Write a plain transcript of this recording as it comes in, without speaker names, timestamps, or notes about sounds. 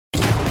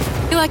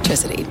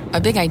Electricity,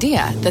 a big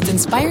idea that's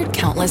inspired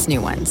countless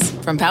new ones.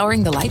 From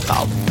powering the light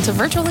bulb to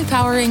virtually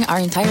powering our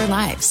entire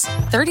lives.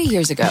 30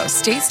 years ago,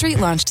 State Street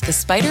launched the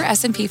SPDR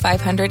S&P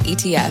 500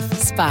 ETF,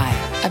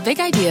 SPY. A big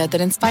idea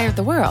that inspired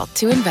the world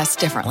to invest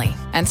differently.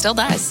 And still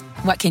does.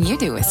 What can you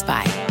do with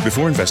SPY?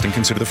 Before investing,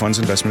 consider the fund's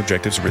investment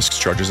objectives, risks,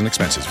 charges, and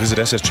expenses. Visit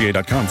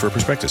ssga.com for a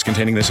prospectus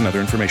containing this and other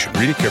information.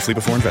 Read it carefully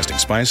before investing.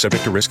 SPY is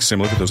subject to risks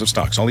similar to those of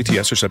stocks. All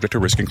ETFs are subject to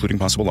risk, including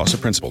possible loss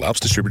of principal. Alps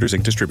Distributors,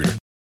 Inc. Distributor.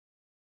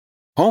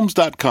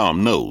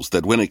 Homes.com knows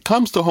that when it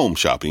comes to home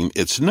shopping,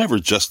 it's never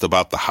just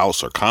about the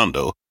house or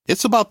condo.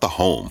 It's about the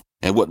home.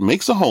 And what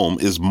makes a home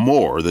is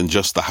more than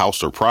just the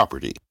house or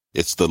property.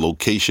 It's the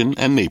location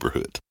and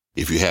neighborhood.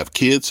 If you have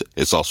kids,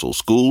 it's also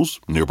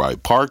schools, nearby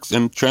parks,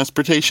 and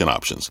transportation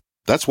options.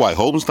 That's why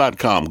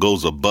Homes.com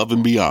goes above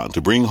and beyond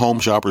to bring home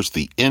shoppers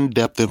the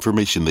in-depth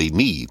information they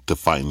need to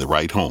find the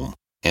right home.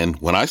 And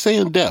when I say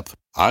in-depth,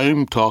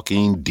 I'm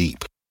talking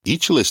deep.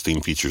 Each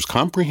listing features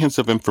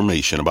comprehensive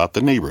information about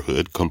the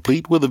neighborhood,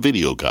 complete with a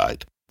video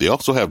guide. They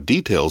also have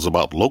details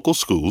about local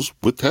schools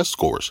with test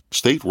scores,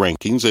 state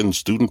rankings, and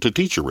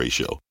student-to-teacher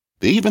ratio.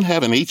 They even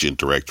have an agent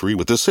directory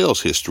with the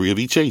sales history of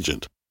each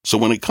agent. So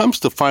when it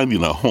comes to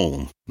finding a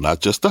home, not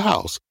just a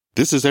house,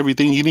 this is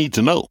everything you need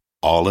to know,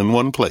 all in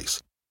one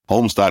place.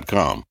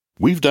 Homes.com.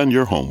 We've done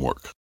your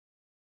homework.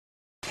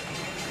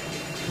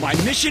 My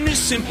mission is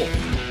simple,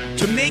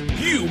 to make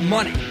you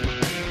money.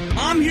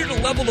 I'm here to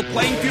level the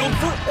playing field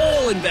for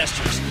all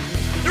investors.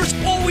 There's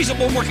always a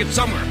bull market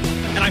somewhere,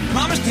 and I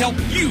promise to help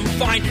you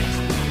find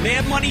it.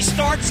 Mad Money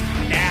starts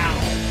now.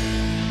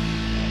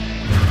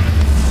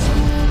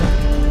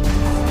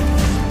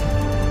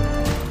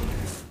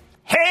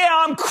 Hey,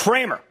 I'm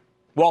Kramer.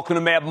 Welcome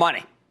to Mad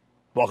Money.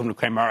 Welcome to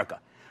Cramerica.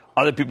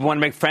 Other people want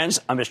to make friends.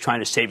 I'm just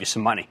trying to save you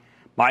some money.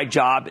 My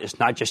job is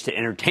not just to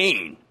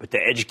entertain, but to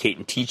educate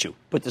and teach you.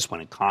 Put this one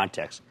in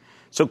context.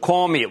 So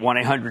call me at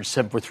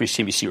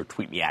 1-800-743-CNBC or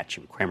tweet me at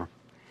Jim Cramer.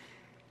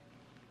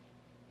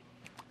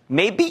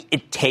 Maybe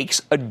it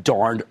takes a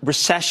darned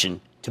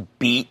recession to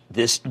beat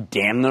this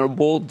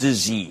damnable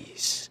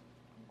disease.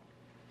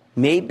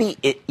 Maybe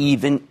it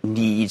even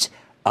needs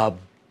a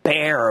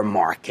bear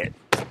market,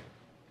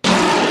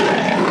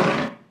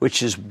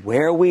 which is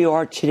where we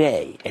are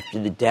today after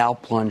the Dow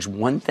plunged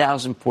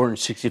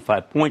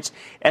 1,465 points,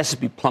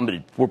 S&P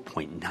plummeted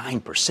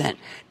 4.9%,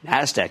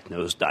 NASDAQ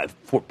nosedived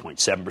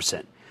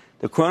 4.7%.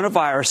 The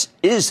coronavirus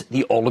is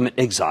the ultimate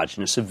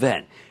exogenous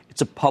event.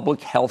 It's a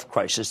public health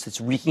crisis that's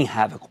wreaking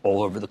havoc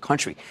all over the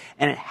country,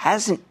 and it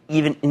hasn't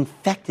even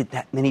infected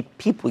that many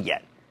people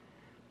yet.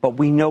 But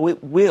we know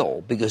it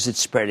will because it's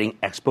spreading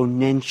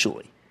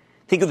exponentially.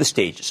 Think of the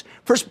stages.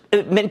 First,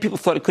 many people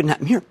thought it couldn't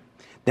happen here.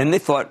 Then they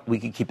thought we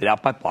could keep it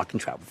out by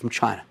blocking travel from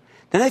China.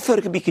 Then they thought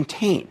it could be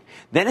contained.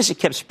 Then as it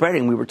kept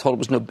spreading, we were told it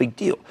was no big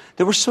deal.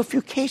 There were so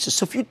few cases,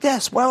 so few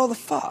deaths. Why all the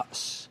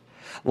fuss?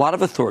 A lot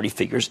of authority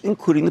figures,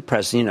 including the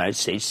President of the United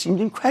States,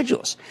 seemed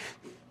incredulous.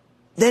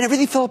 Then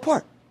everything fell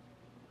apart.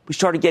 We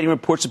started getting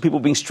reports of people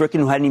being stricken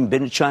who hadn't even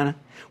been to China.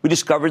 We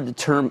discovered the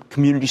term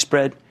community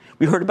spread.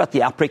 We heard about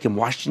the outbreak in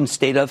Washington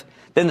state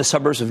then the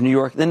suburbs of New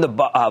York, then the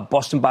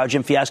Boston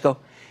Biogen fiasco.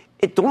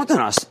 It dawned on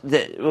us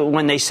that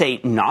when they say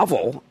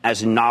novel,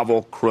 as in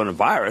novel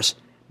coronavirus,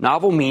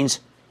 novel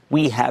means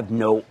we have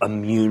no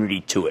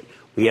immunity to it.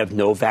 We have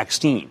no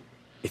vaccine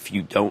if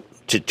you don't,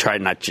 to try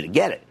not to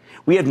get it.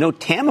 We have no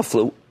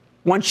Tamiflu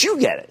once you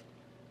get it.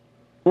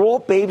 We're all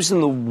babes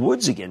in the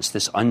woods against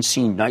this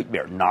unseen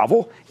nightmare.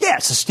 Novel? Yeah,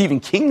 it's a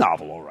Stephen King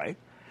novel, all right.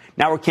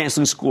 Now we're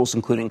canceling schools,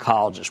 including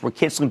colleges. We're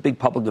canceling big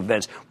public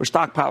events. We're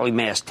stockpiling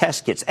mass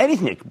test kits,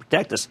 anything that can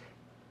protect us.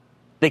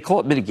 They call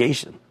it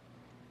mitigation.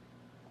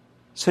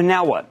 So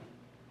now what?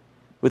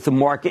 With the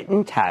market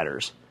in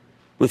tatters,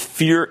 with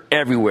fear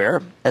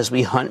everywhere as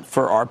we hunt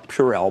for our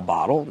Purell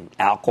bottle, and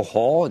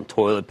alcohol and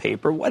toilet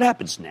paper, what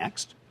happens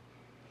next?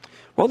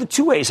 Well, there are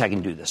two ways I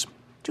can do this.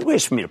 Two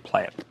ways for me to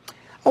play it.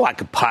 Oh, I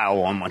could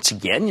pile on once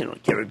again.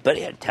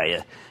 Everybody, I'd tell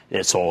you,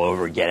 it's all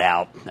over. Get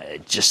out.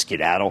 Just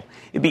skedaddle.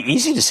 It'd be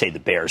easy to say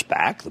the bear's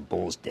back, the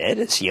bull's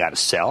dead, so you got to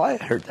sell. I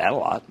heard that a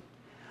lot.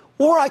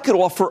 Or I could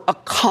offer a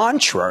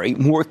contrary,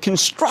 more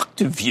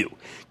constructive view,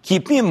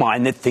 keeping in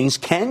mind that things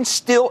can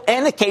still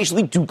and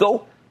occasionally do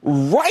go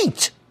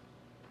right.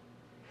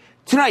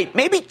 Tonight,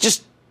 maybe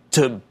just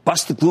to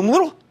bust the gloom a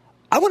little,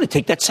 I want to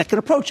take that second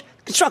approach,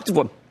 constructive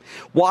one.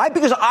 Why?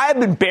 Because I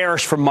have been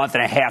bearish for a month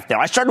and a half now.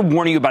 I started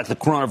warning you about the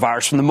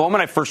coronavirus from the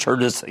moment I first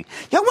heard this thing.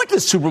 Yeah, I went to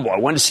the Super Bowl. I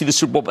wanted to see the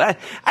Super Bowl.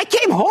 I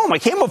came home. I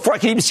came before I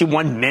could even see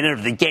 1 minute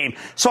of the game.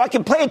 So I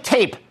can play a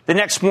tape the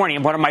next morning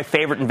of one of my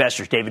favorite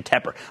investors, David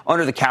Tepper,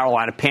 owner of the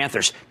Carolina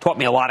Panthers, taught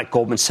me a lot at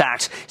Goldman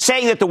Sachs,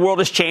 saying that the world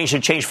has changed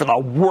and changed for the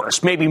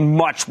worse, maybe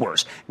much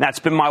worse. And that's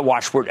been my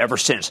watchword ever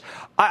since.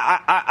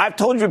 I've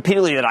told you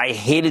repeatedly that I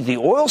hated the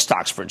oil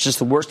stocks, for instance,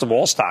 the worst of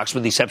all stocks,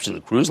 with the exception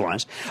of the cruise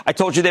lines. I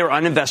told you they were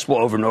uninvestable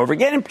over and over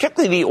again, and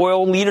particularly the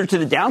oil leader to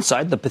the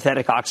downside, the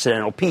pathetic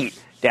Occidental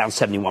Pete, down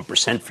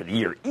 71% for the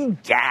year.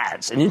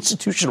 Egads, an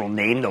institutional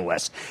name, no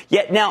less.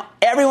 Yet now,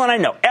 everyone I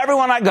know,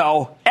 everyone I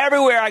go,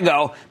 everywhere I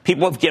go,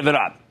 people have given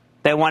up.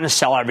 They want to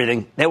sell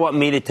everything. They want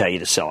me to tell you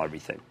to sell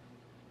everything.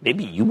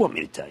 Maybe you want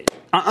me to tell you.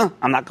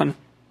 I'm not going to.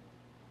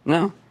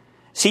 No.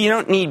 See, you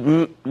don't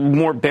need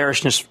more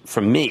bearishness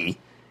from me.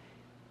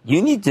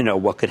 You need to know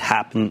what could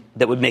happen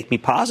that would make me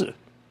positive.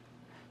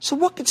 So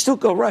what could still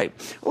go right?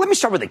 Well, let me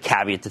start with a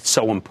caveat that's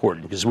so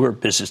important because we're a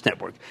business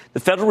network.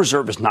 The Federal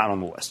Reserve is not on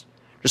the list.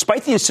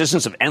 Despite the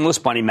insistence of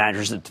endless money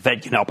managers that the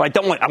Fed can help, I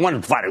want to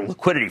provide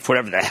liquidity for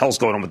whatever the hell's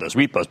going on with those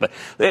repos. But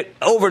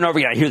over and over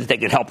again, I hear that they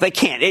can help. They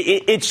can't.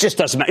 It just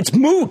doesn't matter. It's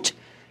moot.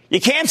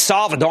 You can't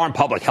solve a darn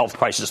public health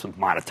crisis with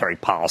monetary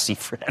policy,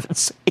 for heaven's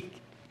sake.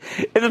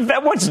 If the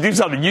Fed wants to do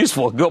something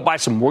useful, go buy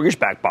some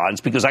mortgage-backed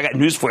bonds, because I got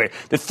news for you.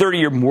 The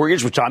 30-year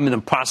mortgage, which I'm in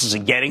the process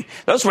of getting,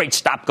 those rates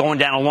stopped going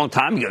down a long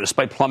time ago,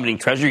 despite plummeting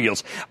Treasury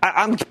yields.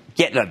 I'm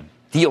getting a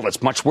deal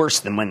that's much worse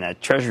than when the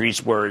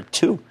Treasuries were at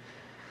 2.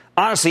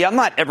 Honestly, I'm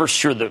not ever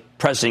sure the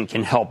president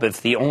can help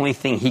if the only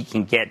thing he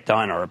can get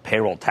done are a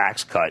payroll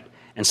tax cut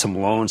and some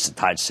loans to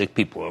tide sick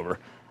people over.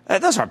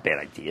 Those aren't bad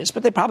ideas,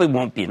 but they probably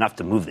won't be enough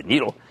to move the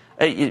needle.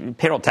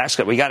 Payroll tax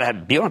cut, we got to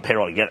be on a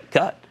payroll to get it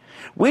cut.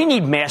 We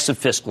need massive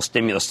fiscal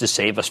stimulus to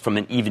save us from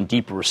an even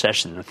deeper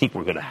recession than I think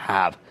we're going to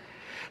have.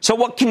 So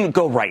what can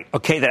go right,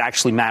 okay, that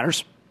actually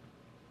matters?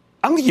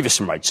 I'm going to give you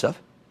some right stuff.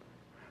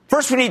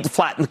 First, we need to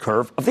flatten the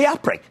curve of the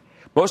outbreak.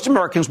 Most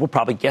Americans will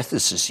probably get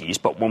this disease,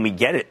 but when we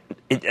get it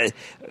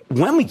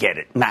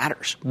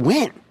matters.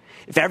 When?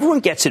 If everyone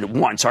gets it at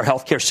once, our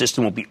healthcare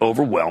system will be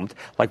overwhelmed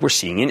like we're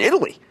seeing in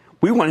Italy.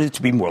 We wanted it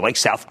to be more like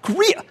South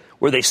Korea,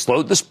 where they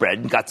slowed the spread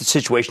and got the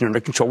situation under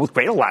control with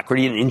great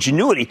alacrity and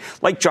ingenuity,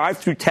 like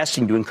drive-through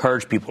testing to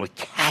encourage people to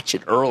catch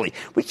it early.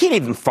 We can't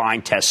even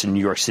find tests in New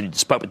York City,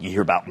 despite what you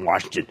hear about in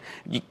Washington.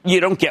 You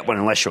don't get one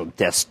unless you're on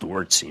death's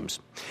door, it seems.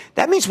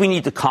 That means we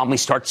need to calmly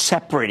start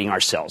separating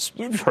ourselves.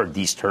 You've heard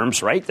these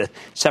terms, right? The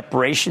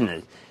separation,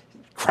 the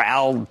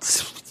crowd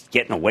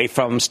getting away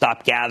from them,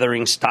 stop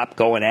gathering, stop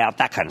going out,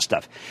 that kind of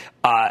stuff.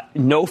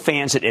 No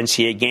fans at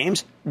NCAA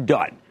games,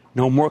 done.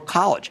 No more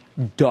college.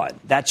 Done.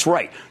 That's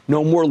right.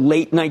 No more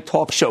late-night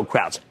talk show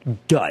crowds.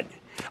 Done.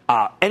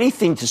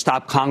 Anything to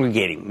stop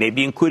congregating,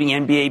 maybe including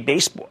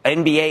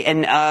NBA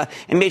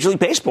and Major League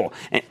Baseball,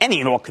 and any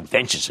and all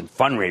conventions and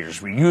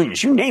fundraisers,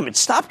 reunions, you name it.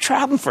 Stop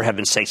traveling, for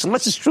heaven's sakes,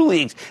 unless it's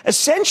truly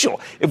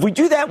essential. If we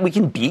do that, we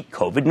can beat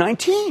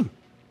COVID-19.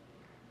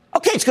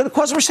 Okay, it's going to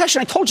cause a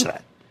recession. I told you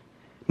that.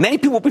 Many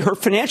people will be hurt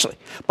financially,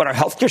 but our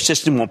healthcare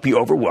system won't be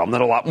overwhelmed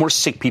and a lot more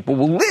sick people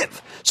will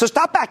live. So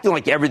stop acting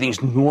like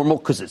everything's normal,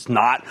 because it's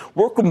not.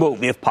 Work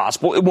remotely if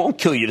possible. It won't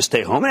kill you to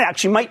stay home. It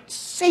actually might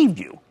save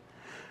you.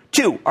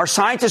 2, our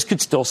scientists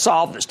could still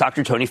solve this.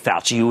 Dr. Tony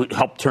Fauci, who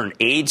helped turn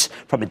AIDS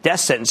from a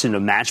death sentence into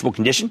a manageable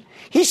condition,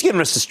 he's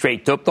given us the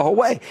straight dope the whole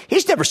way.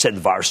 He's never said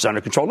the virus is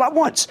under control, not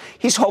once.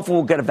 He's hopeful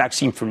we'll get a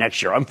vaccine for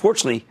next year.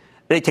 Unfortunately,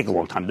 they take a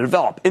long time to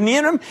develop. In the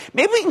interim,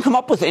 maybe we can come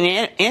up with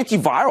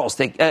antivirals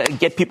that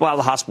get people out of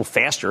the hospital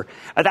faster.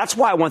 That's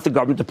why I want the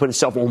government to put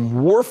itself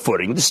on war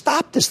footing to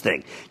stop this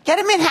thing. Get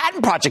a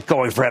Manhattan Project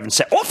going, for heaven's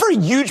sake. Offer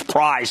a huge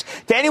prize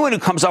to anyone who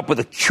comes up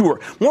with a cure.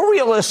 More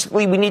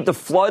realistically, we need to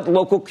flood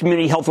local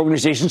community health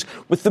organizations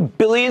with the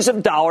billions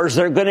of dollars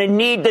they're going to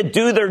need to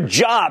do their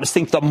jobs.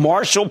 Think the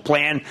Marshall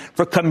Plan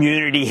for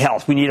community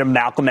health. We need a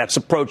Malcolm X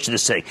approach to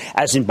this thing,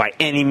 as in by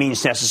any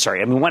means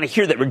necessary. I mean, we want to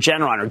hear that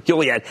Regeneron or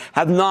Gilead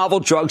have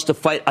novel drugs to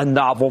fight a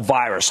novel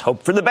virus.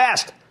 Hope for the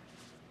best.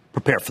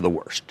 Prepare for the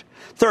worst.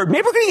 Third,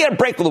 maybe we're going to get a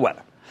break with the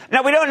weather.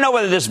 Now, we don't know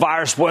whether this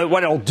virus,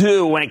 what it'll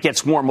do when it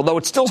gets warm, although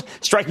it's still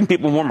striking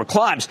people in warmer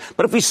climes.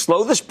 But if we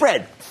slow the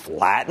spread,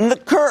 flatten the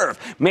curve,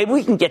 maybe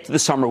we can get to the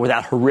summer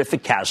without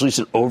horrific casualties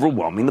and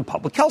overwhelming the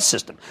public health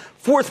system.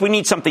 Fourth, we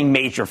need something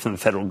major from the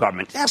federal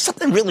government.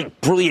 Something really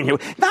brilliant here.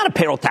 Not a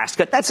payroll tax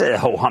cut. That's a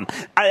ho-hum.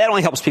 That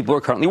only helps people who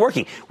are currently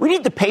working. We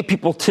need to pay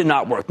people to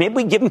not work. Maybe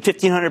we give them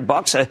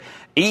 $1,500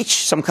 each,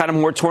 some kind of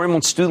moratorium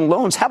on student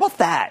loans. How about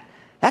that?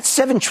 That's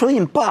 $7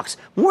 trillion.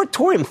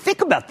 Moratorium.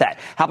 Think about that.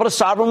 How about a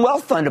sovereign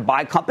wealth fund to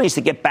buy companies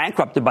that get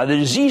bankrupted by the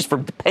disease for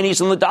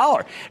pennies on the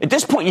dollar? At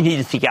this point, you need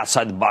to think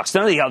outside the box.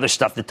 None of the other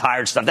stuff, the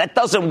tired stuff, that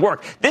doesn't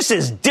work. This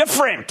is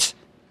different.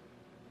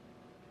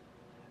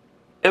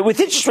 With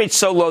interest rates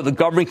so low, the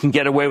government can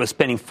get away with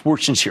spending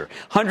fortunes here.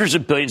 Hundreds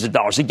of billions of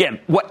dollars.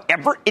 Again,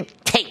 whatever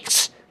it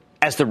takes,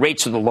 as the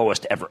rates are the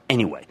lowest ever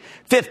anyway.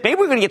 Fifth, maybe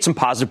we're going to get some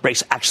positive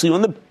breaks actually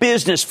on the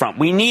business front.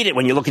 We need it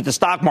when you look at the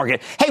stock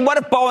market. Hey, what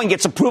if Boeing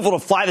gets approval to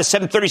fly the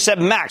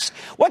 737 MAX?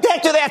 What the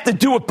heck do they have to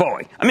do with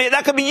Boeing? I mean,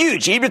 that could be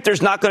huge. Even if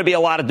there's not going to be a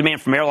lot of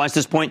demand from airlines at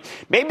this point,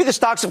 maybe the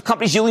stocks of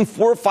companies yielding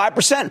 4 or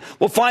 5%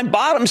 will find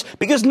bottoms,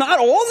 because not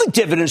all the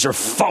dividends are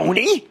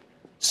phony.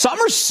 Some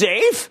are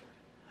safe.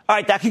 All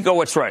right, that could go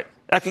what's right.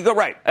 That could go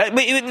right. I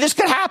mean, this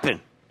could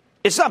happen.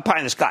 It's not pie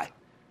in the sky.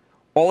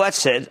 All that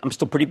said, I'm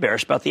still pretty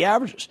bearish about the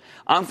averages.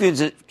 I'm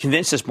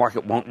convinced this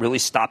market won't really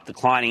stop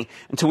declining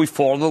until we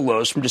fall to the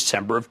lows from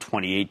December of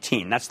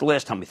 2018. That's the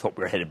last time we thought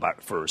we were headed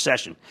for a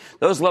recession.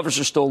 Those levels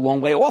are still a long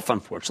way off,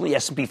 unfortunately.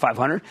 S&P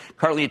 500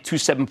 currently at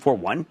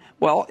 2741.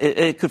 Well,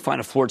 it could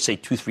find a floor at, say,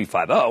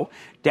 2350.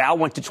 Dow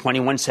went to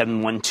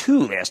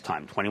 21,712 last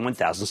time,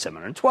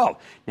 21,712.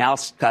 Now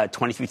it's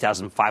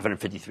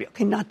 23,553.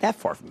 Okay, not that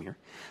far from here.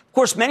 Of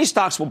course, many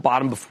stocks will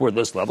bottom before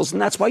those levels,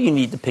 and that's why you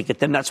need to pick at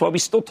them. That's why we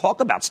still talk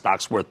about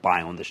stocks worth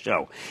buying on the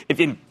show.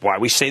 Why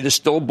we say there's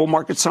still a bull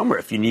market somewhere.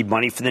 If you need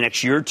money for the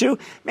next year or two,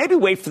 maybe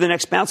wait for the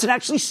next bounce and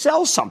actually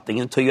sell something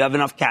until you have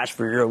enough cash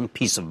for your own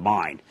peace of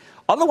mind.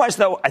 Otherwise,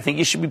 though, I think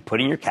you should be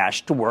putting your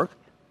cash to work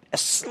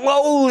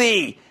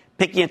slowly,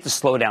 picking at the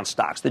slowdown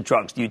stocks, the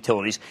drugs, the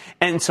utilities,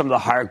 and some of the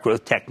higher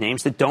growth tech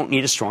names that don't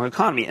need a strong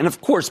economy. And,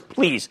 of course,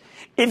 please,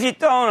 if you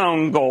don't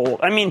own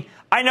gold,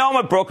 I know I'm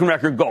a broken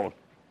record gold.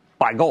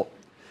 Buy gold.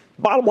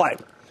 Bottom line.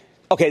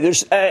 Okay,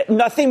 there's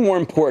nothing more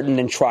important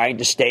than trying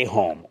to stay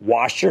home.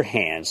 Wash your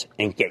hands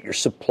and get your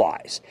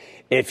supplies.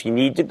 If you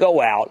need to go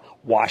out,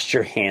 wash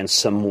your hands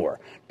some more.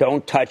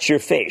 Don't touch your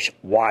face.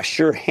 Wash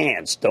your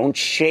hands. Don't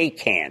shake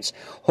hands.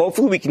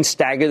 Hopefully we can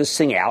stagger this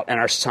thing out and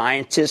our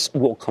scientists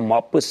will come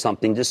up with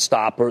something to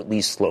stop or at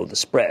least slow the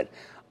spread.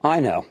 I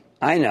know.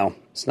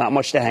 It's not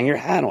much to hang your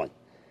hat on.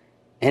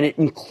 And it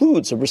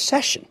includes a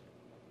recession.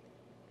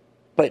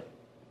 But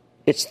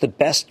it's the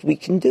best we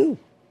can do.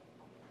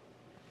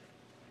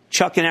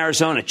 Chuck in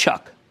Arizona.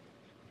 Chuck.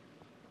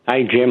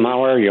 Hi, Jim.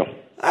 How are you?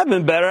 I've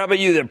been better. How about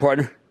you there,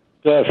 partner?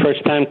 Good.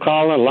 First-time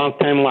caller,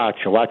 long-time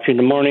watcher. Watch you in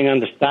the morning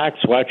on the stocks,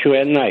 watch you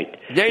at night.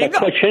 There you go. The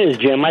question is,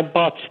 Jim, I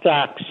bought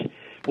stocks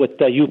with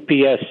the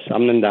UPS.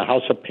 I'm in the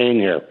House of Pain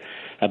here.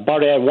 I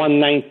bought it at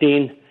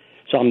 119,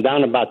 so I'm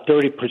down about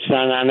 30%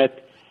 on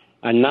it.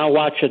 I now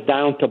watch it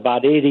down to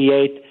about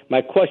 88.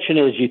 My question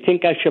is, you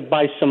think I should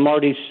buy some more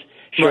of these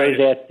shares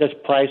at this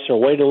price or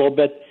wait a little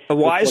bit? A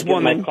wise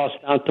woman my cost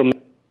down to...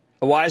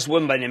 A wise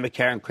woman by the name of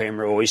Karen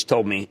Kramer always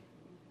told me,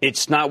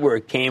 it's not where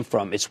it came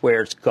from, it's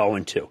where it's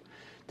going to.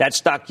 That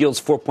stock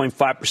yields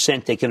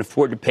 4.5%. They can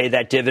afford to pay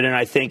that dividend,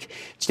 I think.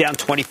 It's down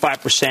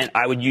 25%.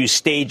 I would use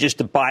stages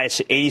to buy.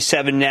 It's at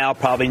 87 now.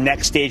 Probably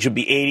next stage would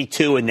be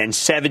 82 and then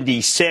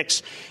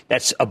 76.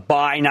 That's a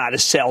buy, not a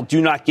sell.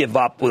 Do not give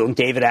up with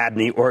David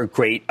Abney or a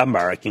great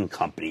American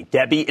company.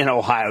 Debbie in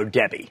Ohio.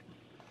 Debbie.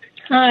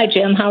 Hi,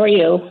 Jim. How are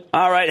you?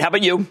 All right. How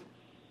about you?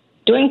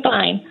 Doing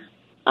fine.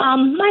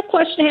 My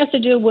question has to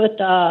do with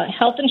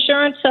health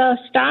insurance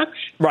stocks.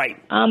 Right.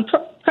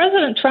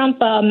 President Trump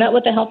met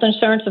with the health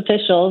insurance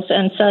officials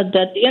and said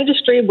that the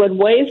industry would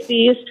waive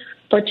fees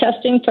for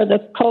testing for the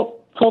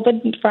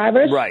COVID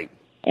virus. Right.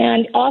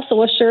 And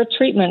also assure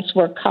treatments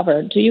were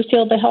covered. Do you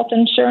feel the health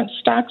insurance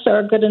stocks are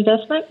a good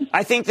investment?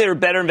 I think they're a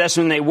better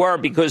investment than they were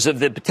because of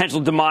the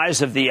potential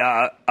demise of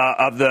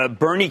the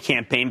Bernie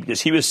campaign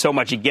because he was so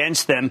much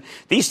against them.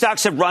 These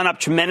stocks have run up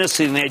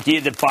tremendously in the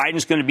idea that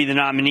Biden's going to be the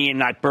nominee and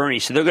not Bernie.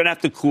 So they're going to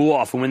have to cool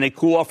off. And when they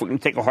cool off, we're going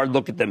to take a hard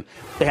look at them.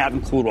 They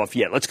haven't cooled off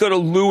yet. Let's go to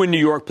Lou in New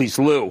York, please.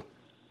 Lou.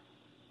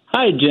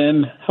 Hi,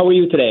 Jim. How are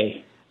you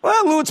today?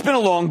 Well, Lou, it's been a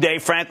long day,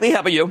 frankly. How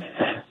about you?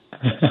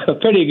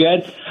 Pretty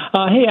good.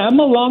 Hey, I'm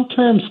a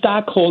long-term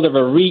stockholder of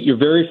a REIT you're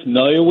very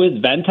familiar with,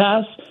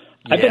 Ventas.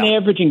 I've been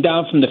averaging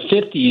down from the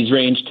 50s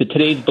range to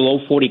today's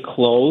below 40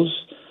 close.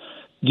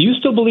 Do you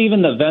still believe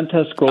in the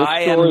Ventas growth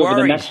story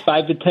over the next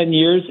 5 to 10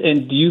 years?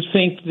 And do you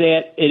think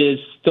that it is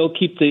still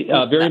keep the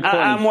very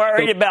important? I'm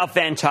worried about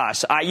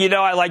Ventas. I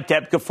like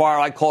Deb Gafar.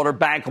 I called her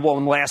bankable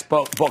in the last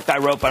book I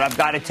wrote. But I've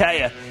got to tell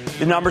you,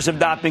 the numbers have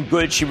not been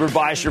good. She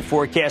revised her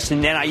forecast.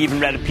 And then I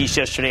even read a piece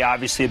yesterday,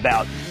 obviously,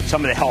 about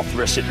some of the health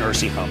risks at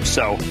nursing homes.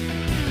 So,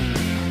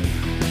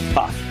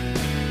 tough.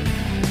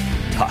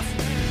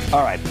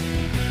 All right.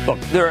 Look,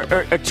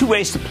 there are two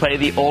ways to play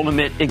the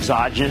ultimate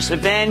exogenous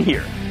event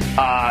here.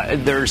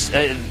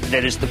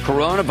 That is the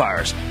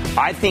coronavirus.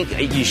 I think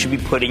you should be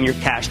putting your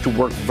cash to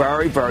work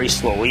very, very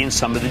slowly in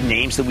some of the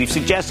names that we've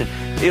suggested.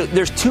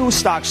 There's two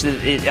stocks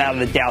out of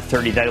the Dow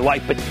 30 that I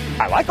like, but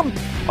I like them.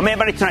 I mean,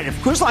 about tonight,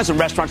 if cruise lines and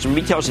restaurants and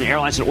retailers and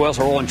airlines and oils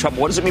are all in trouble,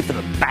 what does it mean for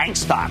the bank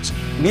stocks?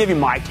 Let me give you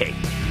my take.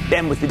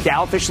 Then with the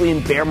Dow officially in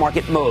bear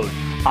market mode,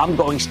 I'm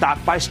going stock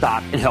by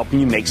stock and helping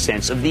you make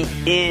sense of the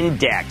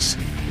index.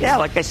 Yeah,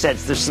 like I said,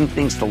 there's some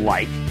things to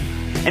like.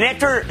 And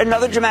after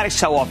another dramatic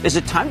sell-off, is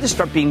it time to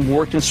start being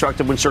more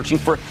constructive when searching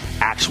for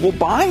actual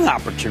buying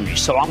opportunities?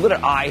 So I'm going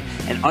to eye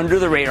an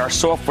under-the-radar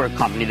software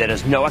company that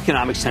has no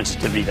economic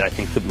sensitivity that I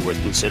think could be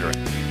worth considering.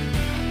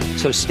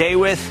 So stay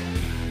with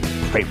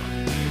Kramer.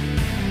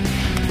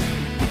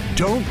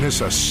 Don't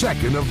miss a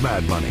second of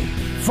Mad Money.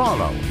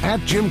 Follow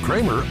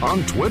 @JimKramer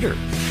on Twitter.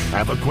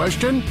 Have a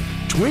question?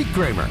 Tweet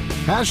Kramer.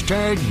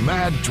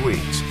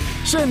 #MadTweets.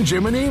 Send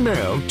Jim an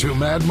email to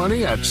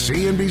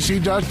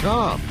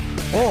madmoney@cnbc.com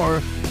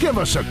or give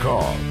us a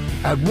call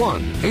at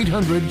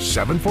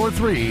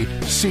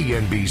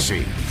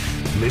 1-800-743-CNBC.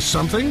 Miss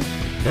something?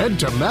 Head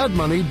to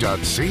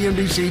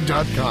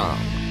madmoney.cnbc.com.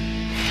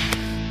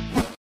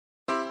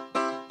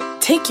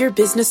 Take your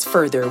business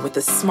further with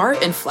the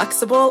smart and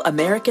flexible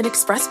American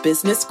Express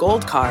Business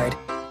Gold Card.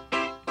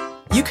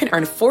 You can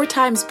earn 4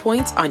 times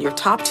points on your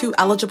top 2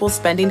 eligible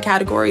spending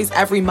categories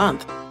every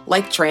month,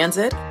 like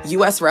transit,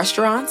 U.S.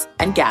 restaurants,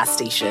 and gas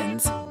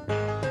stations.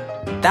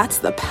 That's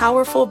the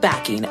powerful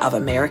backing of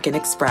American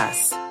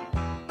Express.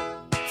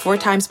 4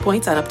 times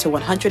points on up to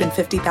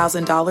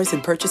 $150,000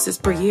 in purchases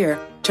per year.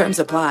 Terms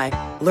apply.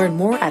 Learn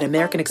more at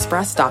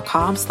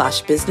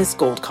americanexpress.com/business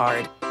gold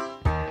card.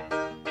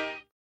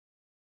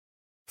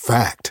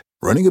 Fact.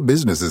 Running a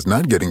business is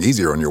not getting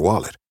easier on your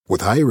wallet. With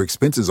higher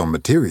expenses on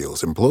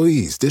materials,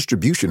 employees,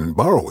 distribution, and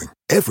borrowing,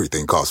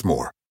 everything costs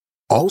more.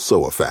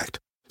 Also a fact.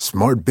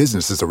 Smart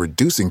businesses are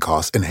reducing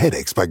costs and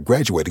headaches by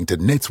graduating to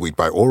NetSuite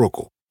by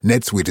Oracle.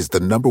 NetSuite is the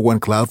 #1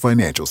 cloud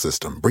financial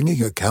system,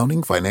 bringing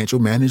accounting, financial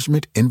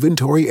management,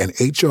 inventory, and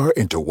HR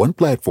into one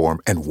platform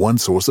and one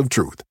source of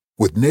truth.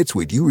 With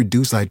NetSuite, you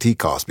reduce IT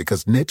costs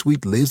because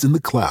NetSuite lives in the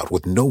cloud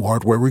with no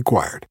hardware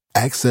required.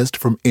 Accessed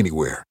from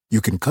anywhere,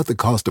 you can cut the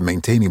cost of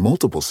maintaining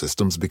multiple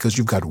systems because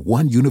you've got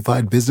one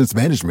unified business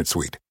management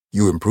suite.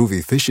 You improve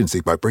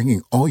efficiency by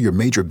bringing all your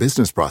major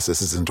business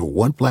processes into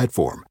one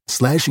platform,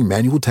 slashing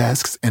manual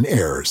tasks and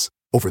errors.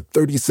 Over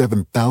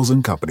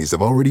 37,000 companies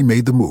have already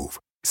made the move.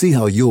 See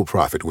how you'll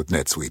profit with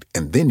NetSuite,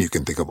 and then you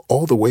can think of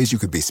all the ways you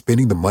could be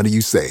spending the money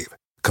you save.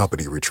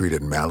 Company retreat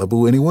in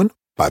Malibu, anyone?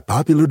 By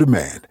popular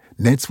demand,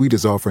 NetSuite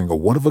is offering a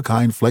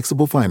one-of-a-kind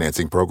flexible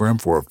financing program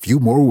for a few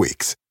more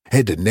weeks.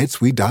 Head to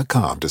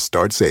netsuite.com to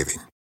start saving.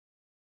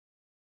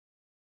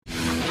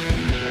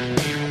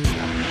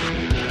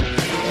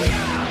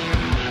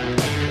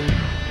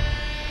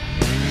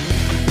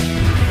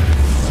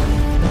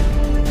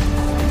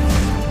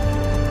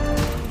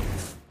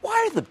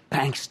 Why are the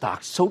bank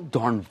stocks so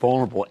darn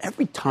vulnerable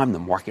every time the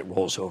market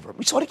rolls over?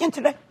 We saw it again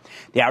today.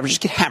 The averages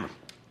get hammered,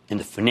 and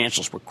the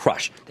financials were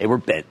crushed. They were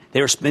bent,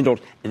 they were spindled,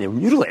 and they were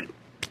mutilated.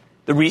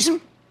 The reason?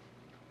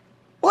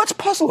 Well, let's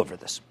puzzle over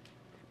this.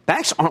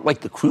 Banks aren't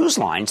like the cruise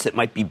lines that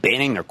might be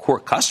banning their core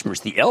customers,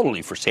 the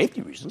elderly, for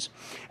safety reasons.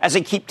 As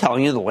I keep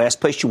telling you, the last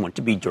place you want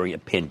to be during a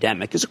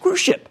pandemic is a cruise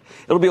ship.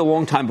 It'll be a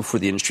long time before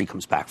the industry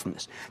comes back from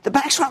this. The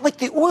banks aren't like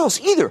the oils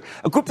either,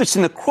 a group that's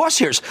in the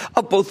crosshairs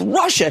of both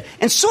Russia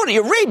and Saudi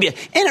Arabia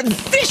in a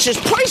vicious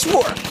price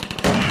war.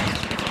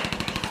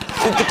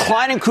 The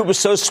decline in crude was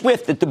so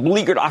swift that the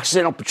beleaguered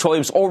Occidental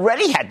Petroleum's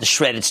already had to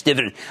shred its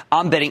dividend.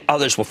 I'm betting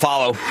others will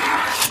follow.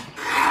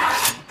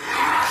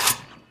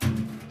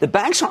 The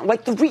banks aren't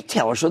like the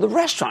retailers or the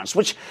restaurants,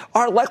 which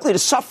are likely to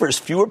suffer as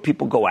fewer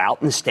people go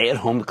out and the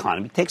stay-at-home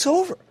economy takes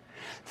over.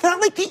 They're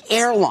not like the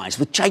airlines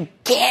with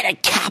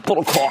gigantic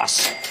capital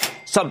costs,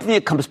 something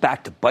that comes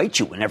back to bite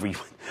you whenever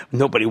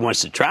nobody wants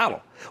to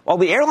travel. While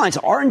the airlines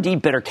are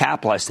indeed better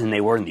capitalized than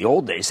they were in the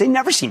old days, they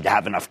never seem to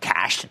have enough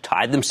cash to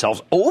tide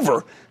themselves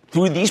over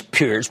through these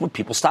periods when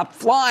people stop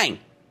flying.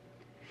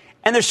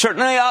 And they're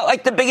certainly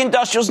like the big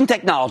industrials and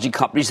technology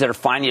companies that are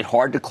finding it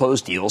hard to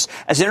close deals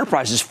as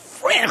enterprises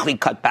frantically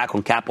cut back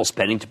on capital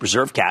spending to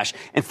preserve cash,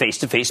 and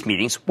face-to-face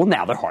meetings, well,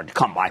 now they're hard to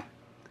come by.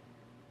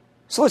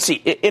 So let's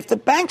see. If the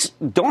banks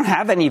don't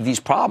have any of these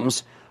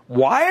problems,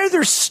 why are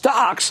their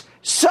stocks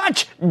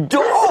such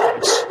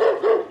dogs?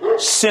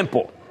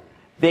 Simple.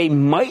 They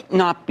might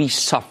not be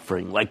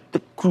suffering like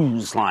the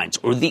cruise lines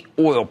or the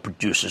oil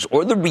producers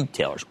or the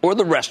retailers or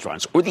the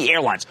restaurants or the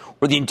airlines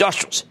or the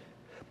industrials.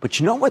 But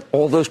you know what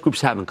all those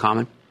groups have in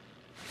common?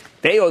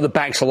 They owe the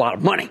banks a lot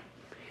of money.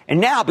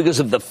 And now, because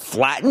of the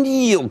flattened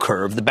yield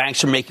curve, the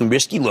banks are making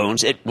risky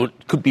loans at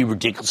what could be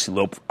ridiculously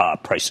low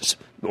prices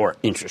or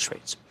interest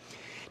rates.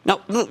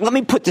 Now, let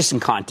me put this in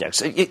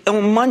context.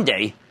 On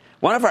Monday,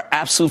 one of our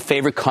absolute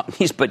favorite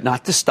companies, but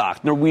not the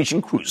stock,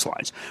 Norwegian Cruise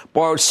Lines,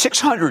 borrowed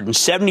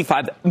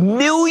 $675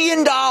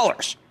 million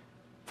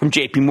from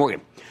J.P.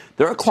 Morgan.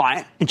 They're a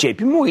client, and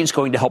J.P. Morgan is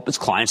going to help its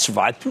clients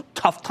survive through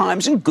tough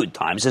times and good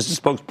times, as the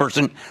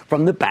spokesperson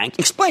from the bank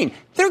explained.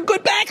 They're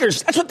good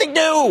bankers. That's what they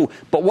do.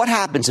 But what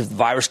happens if the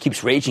virus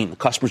keeps raging and the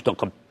customers don't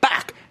come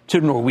back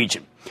to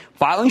Norwegian?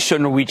 Filings show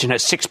Norwegian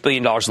has $6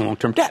 billion in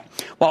long-term debt.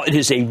 While it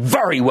is a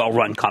very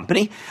well-run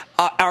company,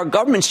 our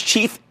government's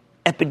chief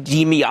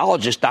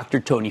epidemiologist, Dr.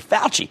 Tony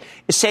Fauci,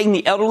 is saying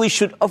the elderly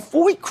should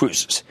avoid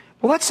cruises.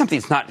 Well, that's something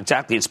that's not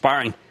exactly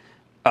inspiring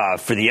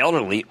for the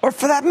elderly, or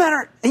for that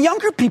matter, the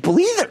younger people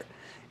either.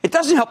 It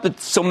doesn't help that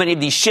so many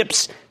of these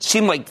ships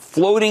seem like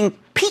floating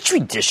petri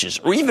dishes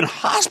or even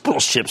hospital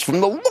ships from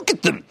the look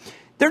at them.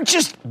 They're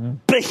just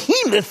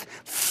behemoth,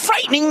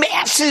 frightening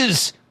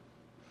masses.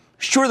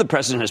 Sure, the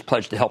president has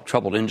pledged to help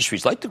troubled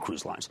industries like the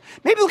cruise lines.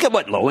 Maybe look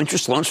at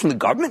low-interest loans from the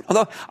government.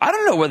 Although, I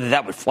don't know whether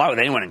that would fly with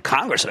anyone in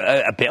Congress,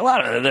 a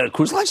bailout of the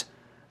cruise lines.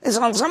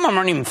 Some of them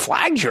aren't even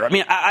flagged here. I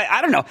mean,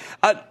 I don't know.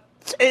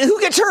 Who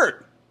gets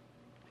hurt?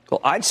 Well,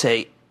 I'd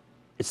say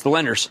it's the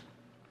lenders,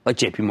 like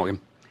J.P.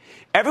 Morgan.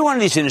 Every one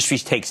of these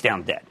industries takes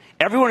down debt.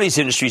 Every one of these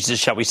industries is,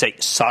 shall we say,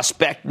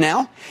 suspect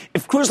now.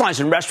 If cruise lines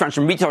and restaurants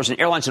and retailers and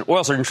airlines and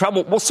oils are in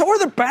trouble, well, so are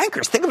the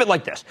bankers. Think of it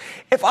like this.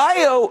 If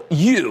I owe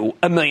you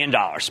 $1 million,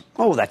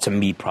 oh, that's a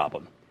me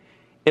problem.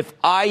 If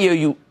I owe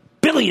you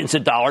billions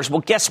of dollars,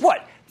 well, guess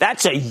what?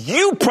 That's a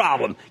you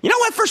problem. You know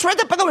what? I first read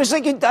that, by the way, it's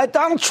like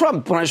Donald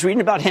Trump when I was reading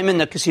about him in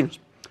the casinos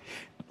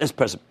as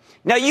president.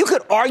 Now, you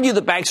could argue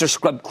the banks are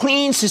scrubbed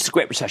clean since the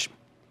Great Recession.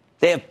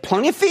 They have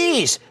plenty of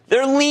fees.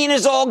 They're lean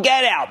as all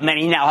get out.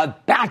 Many now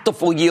have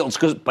bountiful yields,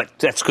 but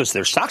that's because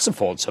their stocks have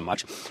fallen so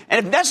much.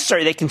 And if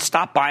necessary, they can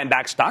stop buying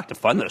back stock to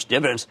fund those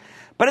dividends.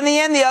 But in the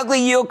end, the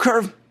ugly yield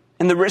curve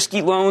and the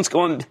risky loans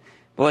going,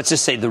 well, let's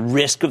just say the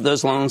risk of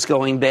those loans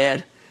going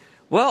bad.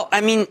 Well,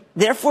 I mean,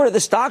 therefore, the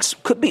stocks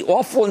could be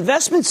awful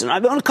investments. And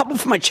I've owned a couple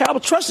for my charitable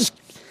trust. It's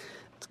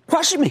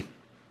crushing me.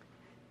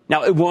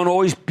 Now, it won't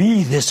always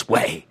be this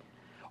way.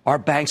 Our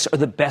banks are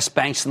the best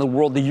banks in the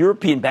world. The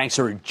European banks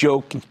are a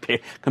joke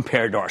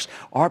compared to ours.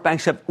 Our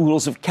banks have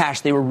oodles of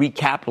cash. They were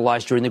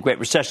recapitalized during the Great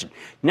Recession.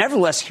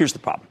 Nevertheless, here's the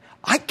problem.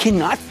 I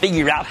cannot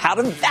figure out how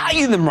to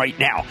value them right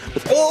now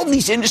with all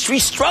these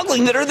industries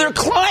struggling that are their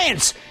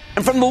clients.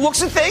 And from the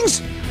looks of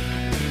things,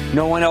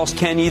 no one else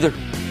can either.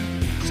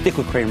 Stick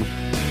with Cramer.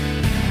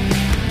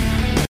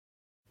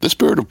 The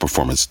spirit of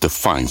performance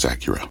defines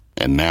Acura,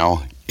 and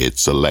now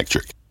it's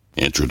electric.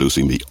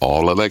 Introducing the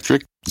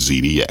all-electric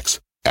ZDX,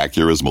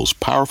 Acura's most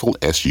powerful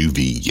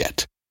SUV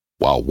yet.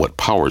 While what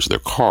powers their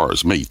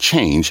cars may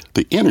change,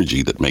 the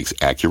energy that makes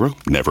Acura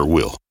never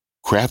will.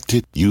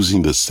 Crafted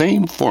using the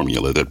same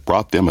formula that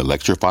brought them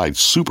electrified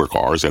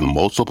supercars and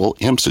multiple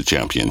IMSA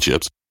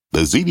championships,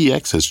 the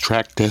ZDX has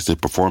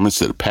track-tested performance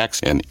that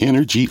packs an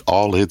energy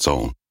all its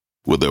own.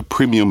 With a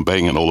premium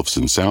Bang &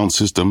 Olufsen sound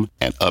system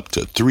and up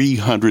to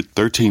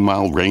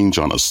 313-mile range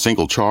on a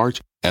single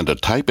charge, and a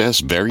Type S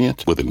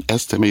variant with an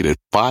estimated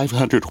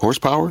 500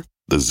 horsepower,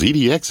 the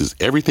ZDX is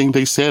everything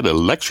they said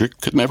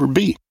electric could never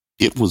be.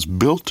 It was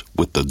built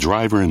with the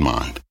driver in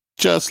mind,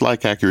 just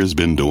like Acura's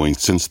been doing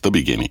since the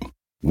beginning.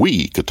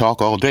 We could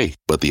talk all day,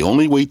 but the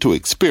only way to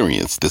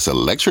experience this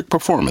electric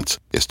performance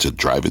is to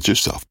drive it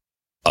yourself.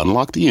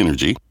 Unlock the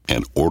energy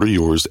and order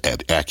yours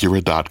at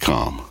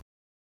Acura.com.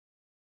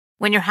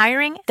 When you're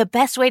hiring, the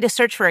best way to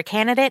search for a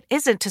candidate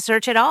isn't to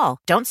search at all.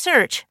 Don't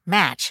search,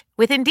 match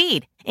with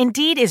Indeed.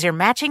 Indeed is your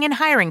matching and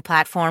hiring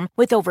platform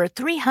with over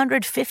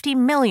 350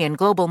 million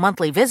global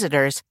monthly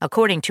visitors,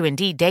 according to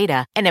Indeed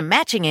data, and a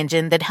matching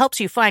engine that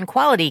helps you find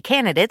quality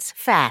candidates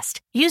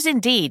fast. Use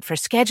Indeed for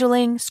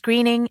scheduling,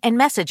 screening, and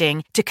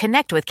messaging to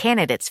connect with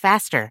candidates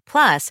faster.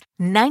 Plus,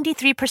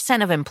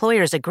 93% of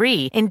employers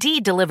agree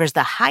Indeed delivers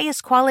the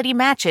highest quality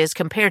matches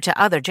compared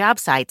to other job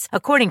sites,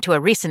 according to a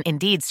recent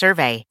Indeed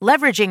survey.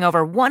 Leveraging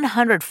over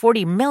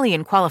 140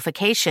 million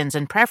qualifications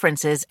and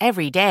preferences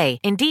every day,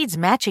 Indeed's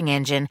matching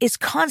engine is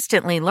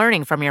constantly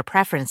learning from your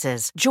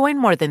preferences. Join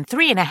more than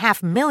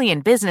 3.5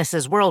 million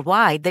businesses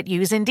worldwide that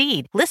use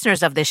Indeed.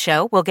 Listeners of this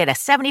show will get a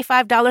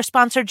 $75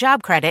 sponsored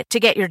job credit to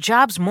get your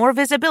jobs more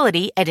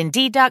visibility at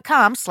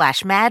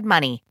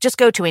Indeed.com/madmoney. Just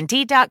go to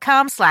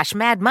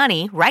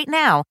Indeed.com/madmoney right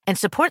now and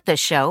support this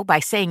show by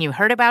saying you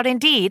heard about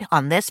Indeed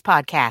on this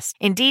podcast.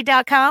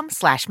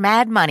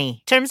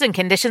 Indeed.com/madmoney. Terms and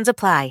conditions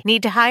apply.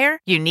 Need to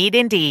hire? You need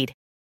Indeed.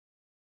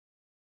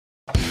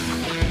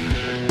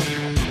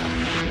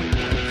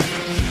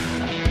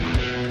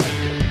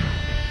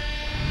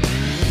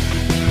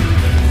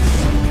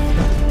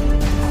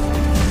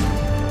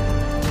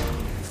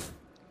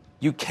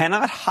 You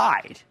cannot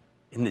hide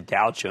in the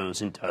Dow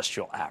Jones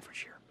Industrial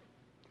Average here.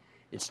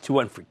 It's too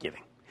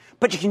unforgiving.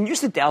 But you can use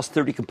the Dow's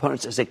 30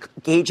 components as a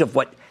gauge of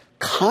what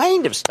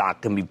kind of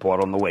stock can be bought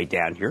on the way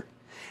down here.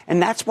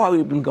 And that's why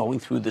we've been going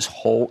through this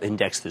whole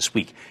index this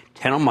week.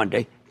 10 on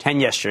Monday, 10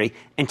 yesterday,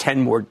 and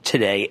 10 more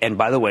today. And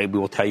by the way, we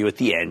will tell you at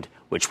the end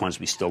which ones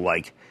we still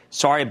like.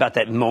 Sorry about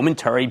that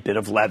momentary bit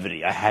of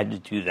levity. I had to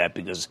do that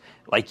because,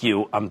 like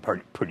you, I'm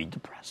pretty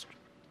depressed.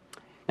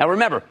 Now,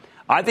 remember,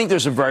 I think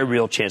there's a very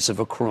real chance of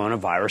a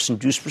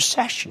coronavirus-induced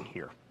recession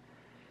here.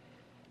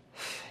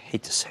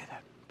 Hate to say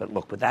that. But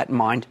look, with that in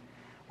mind,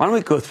 why don't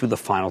we go through the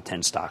final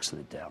 10 stocks in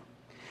the Dow?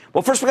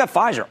 Well, first we got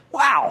Pfizer.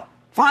 Wow.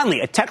 Finally,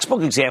 a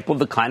textbook example of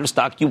the kind of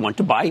stock you want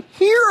to buy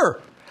here.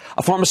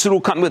 A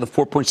pharmaceutical company with a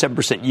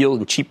 4.7% yield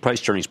and cheap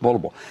price to earnings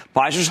multiple.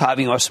 Pfizer's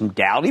hiving off some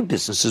dowdy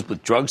businesses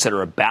with drugs that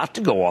are about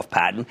to go off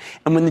patent.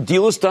 And when the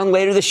deal is done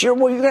later this year,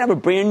 well, you're going to have a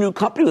brand new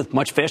company with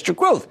much faster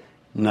growth.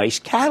 Nice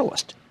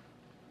catalyst.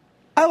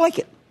 I like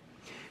it.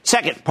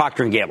 Second,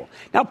 Procter & Gamble.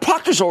 Now,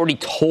 Procter's already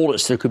told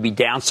us there could be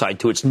downside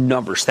to its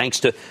numbers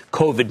thanks to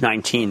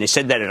COVID-19. They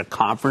said that at a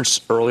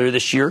conference earlier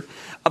this year.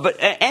 But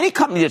any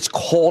company that's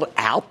called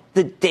out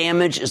the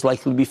damage is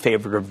likely to be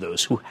favored of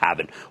those who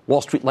haven't. Wall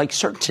Street likes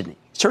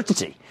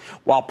certainty.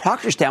 While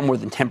Procter's down more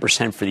than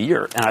 10% for the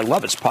year, and I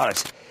love its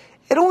products,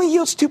 it only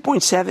yields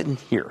 2.7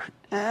 here.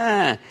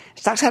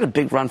 Stock's had a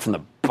big run from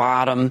the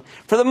bottom.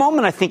 For the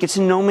moment, I think it's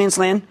in no man's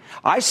land.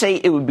 I say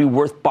it would be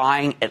worth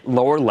buying at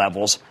lower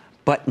levels,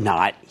 but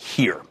not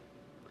here.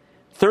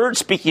 Third,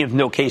 speaking of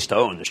no case to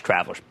own, there's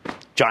Travelers,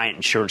 giant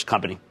insurance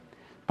company.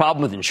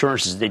 Problem with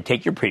insurance is they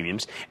take your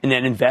premiums and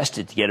then invest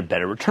it to get a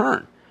better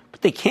return.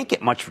 But they can't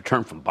get much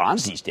return from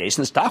bonds these days.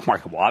 In the stock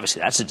market, well,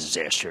 obviously, that's a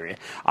disaster area.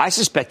 I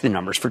suspect the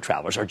numbers for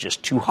Travelers are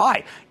just too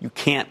high. You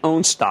can't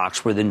own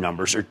stocks where the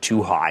numbers are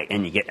too high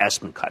and you get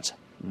estimate cuts.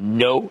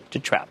 No to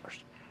Travelers.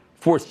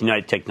 Fourth,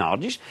 United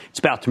Technologies. It's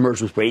about to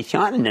merge with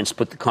Raytheon and then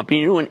split the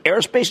company into an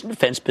aerospace and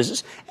defense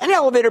business, an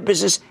elevator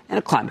business, and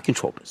a climate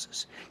control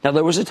business. Now,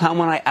 there was a time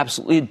when I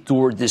absolutely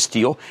adored this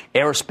deal.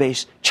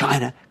 Aerospace,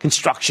 China,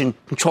 construction,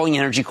 controlling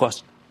energy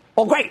costs.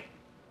 All great.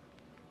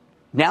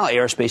 Now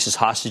aerospace is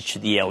hostage to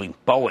the ailing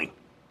Boeing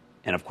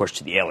and, of course,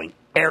 to the ailing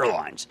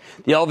airlines.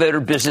 The elevator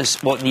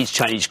business, well, it needs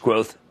Chinese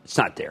growth. It's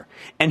not there.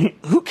 And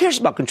who cares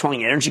about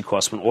controlling energy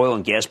costs when oil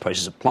and gas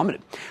prices have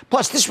plummeted?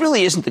 Plus, this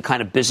really isn't the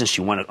kind of business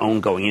you want to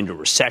own going into a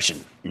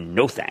recession.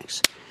 No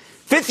thanks.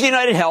 Fifth,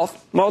 United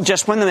Health. Well,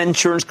 just when the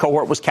insurance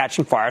cohort was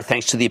catching fire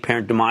thanks to the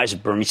apparent demise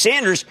of Bernie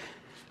Sanders,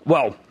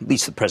 well, at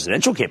least the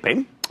presidential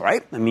campaign,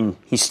 right? I mean,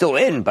 he's still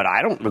in, but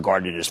I don't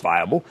regard it as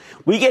viable.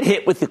 We get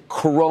hit with the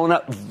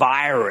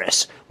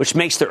coronavirus, which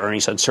makes their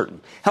earnings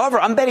uncertain. However,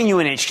 I'm betting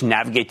UNH can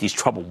navigate these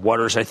troubled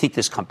waters. I think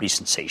this company's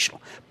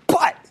sensational.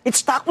 But its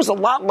stock was a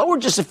lot lower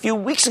just a few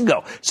weeks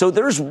ago, so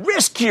there's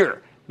risk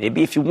here.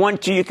 Maybe if you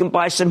want to, you can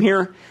buy some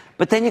here,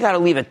 but then you got to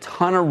leave a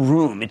ton of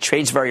room. It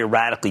trades very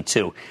erratically,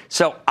 too.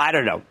 So I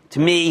don't know.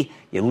 To me,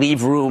 you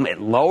leave room at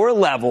lower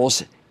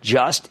levels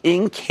just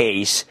in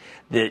case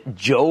the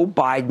Joe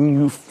Biden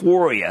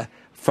euphoria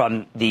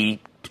from the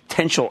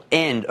potential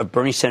end of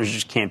Bernie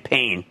Sanders'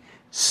 campaign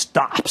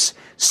stops.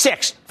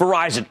 6,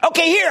 Verizon.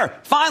 Okay, here,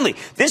 finally.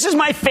 This is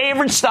my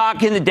favorite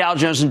stock in the Dow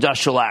Jones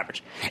Industrial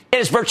Average. It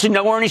has virtually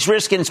no earnings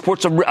risk and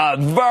supports a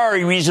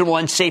very reasonable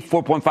and safe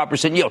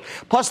 4.5% yield.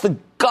 Plus, the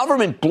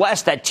government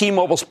blessed that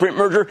T-Mobile Sprint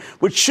merger,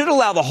 which should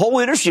allow the whole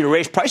industry to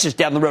raise prices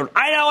down the road.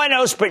 I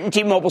know, Sprint and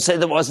T-Mobile said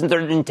that wasn't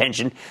their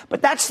intention,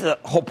 but that's the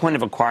whole point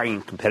of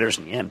acquiring competitors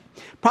in the end.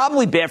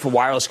 Probably bad for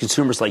wireless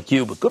consumers like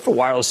you, but good for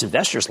wireless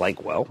investors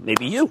like, well,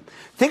 maybe you.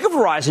 Think of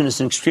Verizon as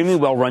an extremely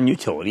well-run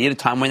utility at a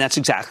time when that's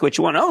exactly what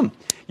you want to own.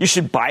 You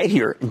should buy it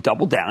here and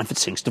double down if it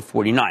sinks to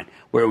 49,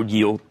 where it would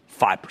yield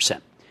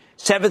 5%.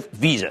 7th,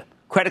 Visa.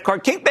 Credit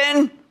card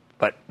kingpin,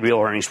 but real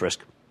earnings risk.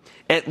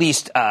 At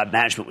least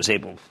management was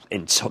able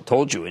and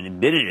told you and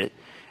admitted it.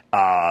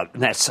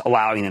 That's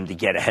allowing them to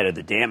get ahead of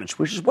the damage,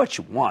 which is what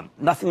you want.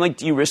 Nothing like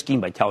de-risking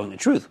by telling the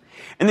truth.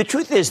 And the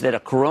truth is that a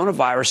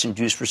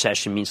coronavirus-induced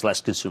recession means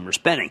less consumer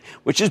spending,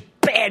 which is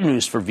bad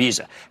news for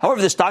Visa.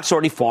 However, the stock's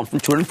already fallen from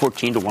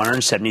 214 to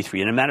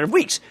 173 in a matter of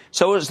weeks.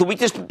 So is the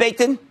weakness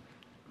baked in?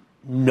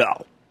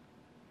 No.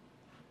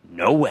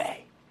 No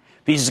way.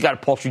 Visa's got a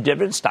paltry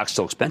dividend. Stock's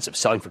still expensive,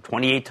 selling for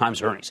 28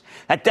 times earnings.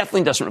 That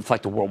definitely doesn't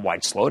reflect a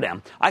worldwide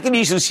slowdown. I can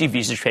easily see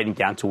Visa trading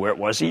down to where it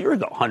was a year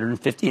ago,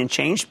 150 and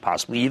change,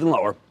 possibly even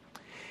lower.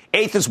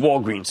 8th is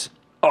Walgreens.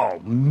 Oh,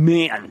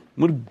 man,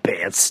 what a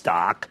bad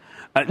stock.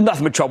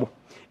 Nothing but trouble.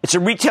 It's a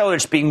retailer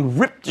that's being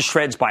ripped to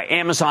shreds by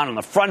Amazon on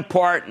the front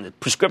part and the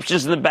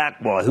prescriptions in the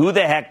back. Well, who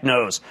the heck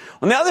knows?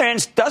 On the other hand,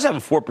 it does have a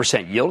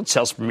 4% yield. It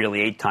sells for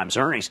nearly 8 times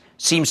earnings.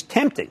 Seems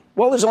tempting.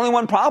 Well, there's only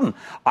one problem.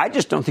 I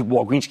just don't think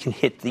Walgreens can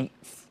hit the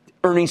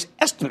earnings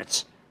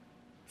estimates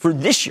for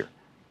this year,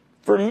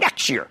 for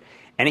next year.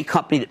 Any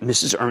company that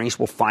misses earnings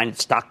will find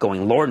its stock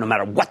going lower no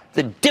matter what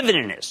the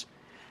dividend is.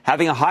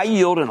 Having a high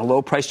yield and a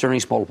low-priced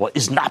earnings multiple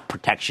is not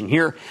protection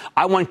here.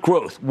 I want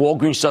growth.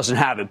 Walgreens doesn't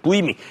have it.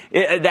 Believe me,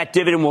 that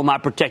dividend will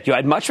not protect you.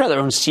 I'd much rather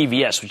own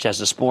CVS, which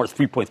has a smaller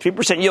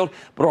 3.3% yield,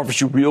 but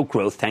offers you real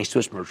growth thanks to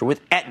its merger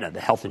with Aetna,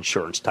 the health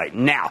insurance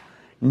titan. Now,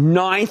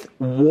 9th,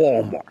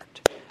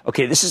 Walmart.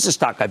 Okay, this is a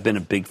stock I've been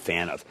a big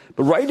fan of,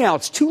 but right now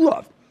it's too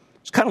low.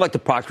 It's kind of like the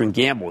Procter &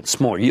 Gamble with a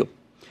smaller yield.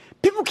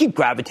 People keep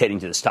gravitating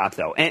to the stock,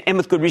 though, and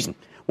with good reason.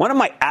 One of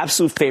my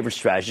absolute favorite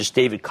strategists,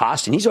 David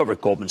Kostin, he's over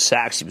at Goldman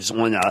Sachs. He was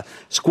on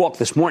Squawk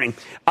this morning.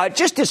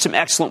 Just did some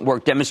excellent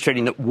work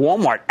demonstrating that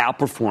Walmart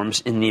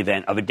outperforms in the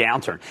event of a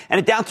downturn. And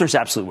a downturn is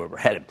absolutely where we're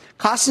headed.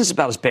 Kostin's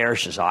about as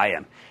bearish as I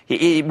am.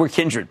 We're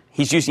kindred.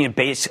 He's using a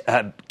base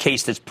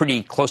case that's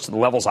pretty close to the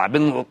levels I've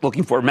been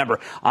looking for.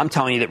 Remember, I'm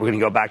telling you that we're going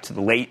to go back to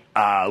the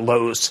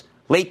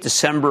late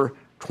December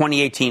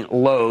 2018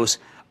 lows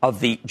of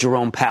the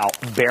Jerome Powell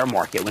bear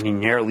market when he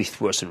narrowly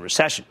threw us in a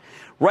recession.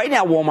 Right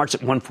now, Walmart's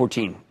at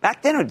 114.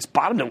 Back then, it's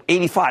bottomed at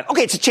 85.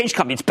 Okay, it's a change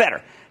company. It's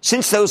better.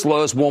 Since those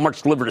lows,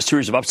 Walmart's delivered a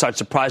series of upside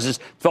surprises,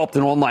 developed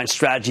an online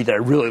strategy that I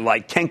really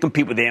like, can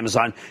compete with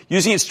Amazon,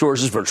 using its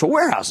stores as virtual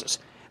warehouses.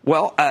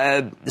 Well,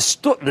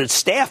 the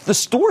staff, the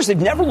stores, they've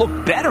never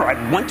looked better.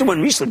 I went to one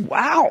recently.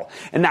 Wow.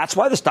 And that's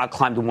why the stock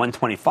climbed to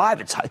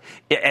 125. It's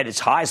at its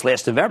highs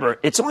last November.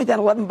 It's only down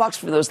 $11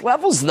 for those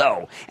levels,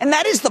 though. And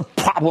that is the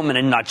problem in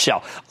a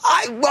nutshell.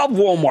 I love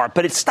Walmart,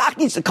 but its stock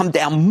needs to come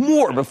down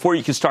more before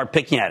you can start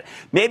picking at it.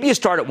 Maybe you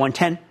start at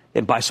 110,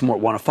 then buy some more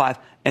at 105,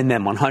 and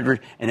then 100,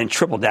 and then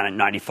triple down at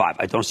 95.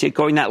 I don't see it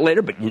going that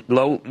later, but you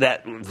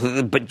got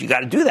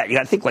to do that. You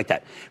got to think like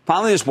that.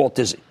 Finally, there's Walt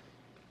Disney.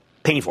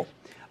 Painful.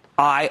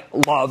 I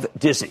love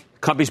Disney. The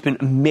company's been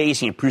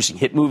amazing at producing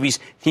hit movies,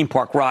 theme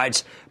park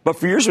rides, but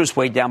for years it was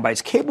weighed down by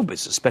its cable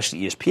business,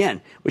 especially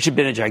ESPN, which had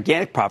been a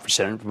gigantic profit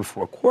center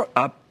before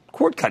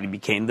cord cutting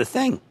became the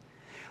thing.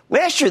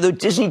 Last year, though,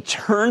 Disney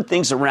turned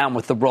things around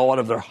with the rollout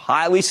of their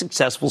highly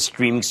successful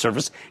streaming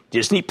service,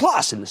 Disney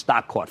Plus, and the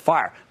stock caught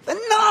fire.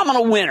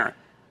 Phenomenal winner.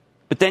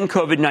 But then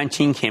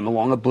COVID-19 came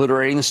along,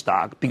 obliterating the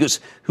stock, because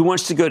who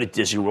wants to go to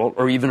Disney World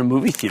or even a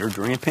movie theater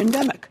during a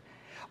pandemic?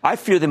 I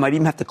fear they might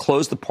even have to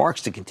close the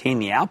parks to contain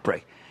the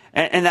outbreak.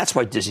 And that's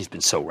why Disney's been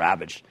so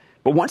ravaged.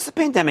 But once the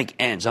pandemic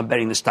ends, I'm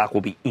betting the stock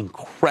will be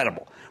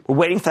incredible. We're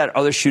waiting for that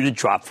other shoe to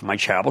drop for my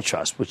charitable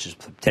trust, which is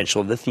the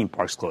potential of the theme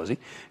parks closing.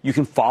 You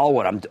can follow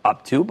what I'm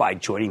up to by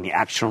joining the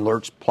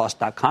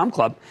ActionAlertsPlus.com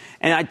club.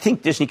 And I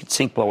think Disney could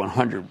sink below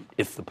 100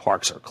 if the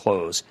parks are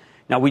closed.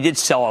 Now, we did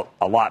sell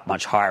a lot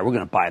much higher. We're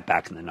going to buy it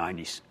back in the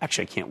 90s.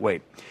 Actually, I can't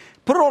wait.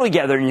 Put it all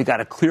together, and you've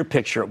got a clear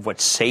picture of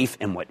what's safe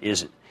and what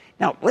isn't.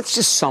 Now, let's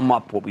just sum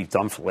up what we've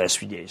done for the last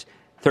few days.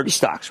 30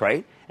 stocks,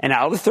 right? And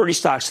out of the 30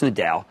 stocks in the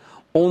Dow,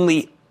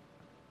 only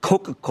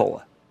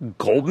Coca-Cola,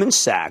 Goldman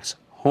Sachs,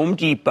 Home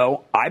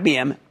Depot,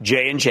 IBM,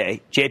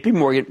 J&J, JP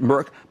Morgan,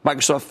 Merck,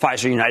 Microsoft,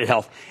 Pfizer, United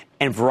Health,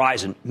 and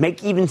Verizon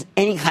make even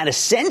any kind of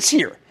sense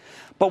here.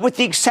 But with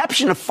the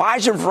exception of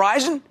Pfizer and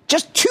Verizon,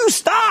 just 2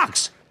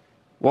 stocks.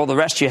 Well, the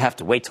rest you have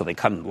to wait till they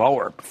come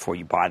lower before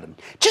you buy them.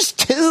 Just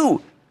 2.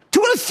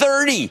 2 out of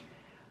 30.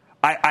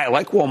 I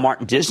like Walmart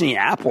and Disney and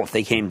Apple if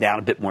they came down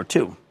a bit more,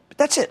 too. But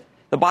that's it.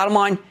 The bottom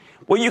line,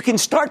 well, you can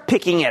start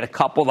picking at a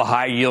couple of the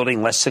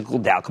higher-yielding, less cyclical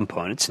Dow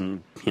components,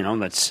 and,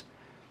 there's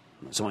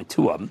only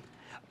 2 of them.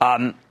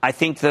 I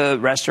think the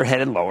rest are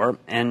headed lower,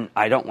 and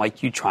I don't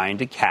like you trying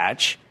to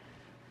catch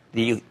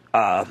the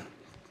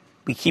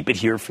we keep it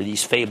here for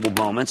these fabled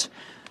moments.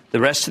 The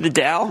rest of the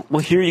Dow,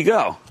 well, here you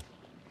go.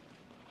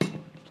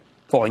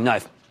 Falling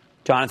knife.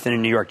 Jonathan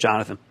in New York.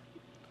 Jonathan.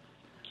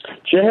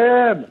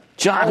 Jonathan.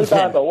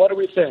 Alibaba, what do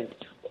we think?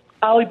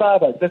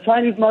 Alibaba, the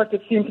Chinese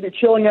market seems to be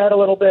chilling out a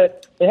little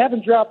bit. They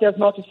haven't dropped as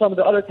much as some of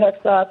the other tech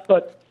stocks,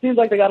 but seems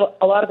like they got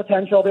a lot of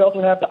potential. They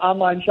also have the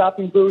online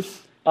shopping boost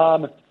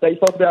that you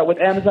spoke about with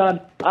Amazon.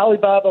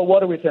 Alibaba, what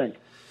do we think?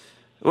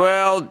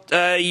 Well,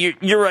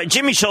 you're right.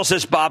 Jimmy Schill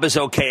says Bob is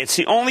okay. It's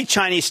the only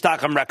Chinese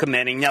stock I'm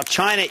recommending. Now,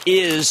 China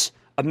is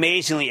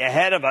amazingly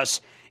ahead of us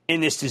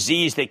in this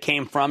disease that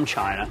came from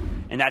China,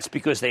 and that's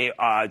because they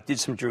did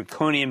some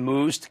draconian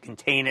moves to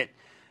contain it.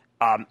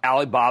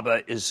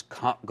 Alibaba is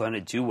going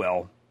to do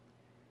well.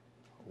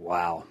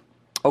 Wow.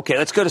 Okay,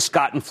 let's go to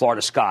Scott in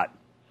Florida. Scott.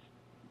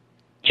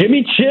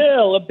 Jimmy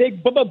Chill, a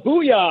big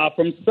booyah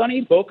from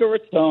sunny Boca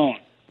Raton.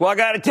 Well, I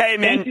got to tell you,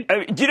 man,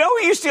 do you know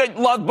who used to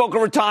love Boca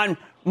Raton?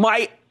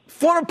 My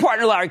former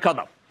partner, Larry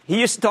Kudlow. He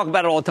used to talk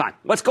about it all the time.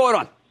 What's going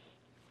on?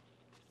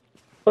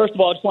 First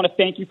of all, I just want to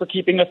thank you for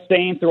keeping us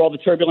sane through all the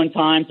turbulent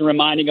times and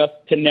reminding us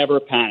to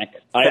never panic.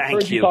 I've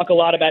heard you talk a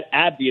lot about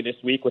AbbVie this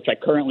week, which I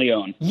currently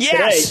own.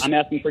 Yes! Today, I'm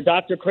asking for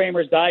Dr.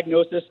 Kramer's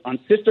diagnosis on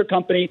sister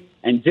company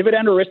and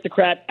dividend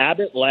aristocrat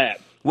Abbott Labs.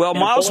 Well,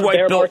 Miles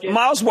White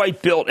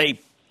built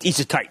he's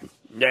a titan.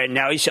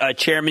 Now he's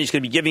chairman. He's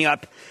going to be giving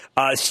up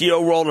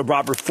CEO role to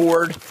Robert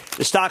Ford.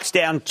 The stock's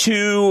down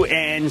 $2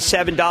 and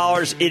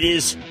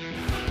 $7.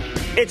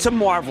 It's a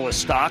marvelous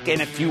stock,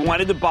 and if you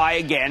wanted to buy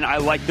again, I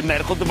like the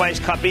medical device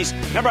companies.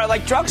 Remember, I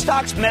like drug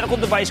stocks, medical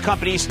device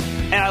companies,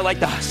 and I like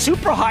the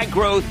super high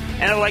growth,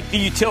 and I like the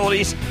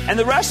utilities, and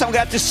the rest I'm going to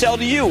have to sell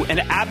to you.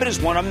 And Abbott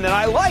is one of them that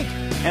I like,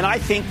 and I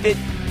think that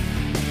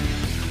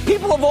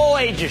people of all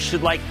ages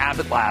should like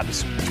Abbott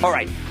Labs. All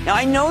right, now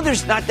I know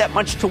there's not that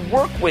much to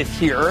work with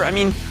here. I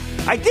mean,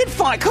 I did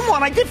find 2. I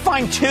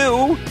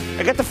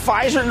got the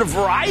Pfizer and the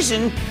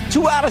Verizon.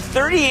 2 out of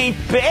 30 ain't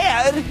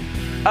bad.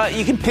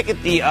 You can pick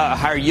at the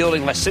higher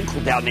yielding, less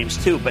cyclical Dow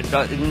names too, but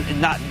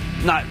not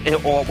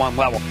all at one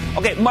level.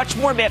 Okay, much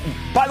more bad.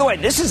 By the way,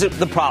 this is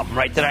the problem,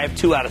 right? That I have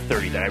 2 out of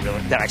 30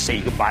 that I say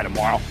you can buy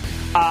tomorrow.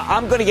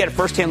 I'm going to get a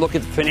first-hand look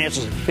at the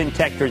financials of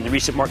FinTech during the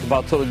recent market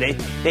volatility.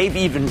 They've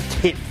even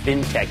hit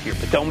FinTech here,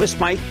 but don't miss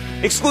my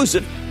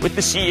exclusive with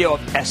the CEO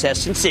of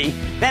SS&C.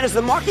 Man, as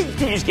the market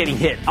continues getting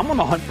hit, I'm on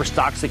the hunt for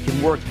stocks that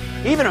can work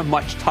even in a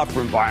much tougher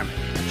environment.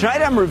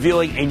 Tonight, I'm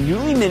revealing a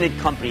newly minted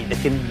company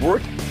that can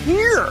work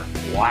here.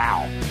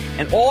 Wow.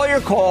 And all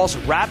your calls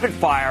rapid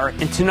fire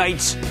in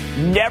tonight's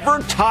never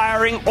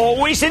tiring,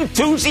 always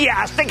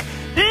enthusiastic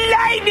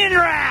lightning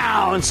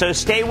round. So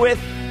stay with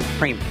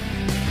Cramer.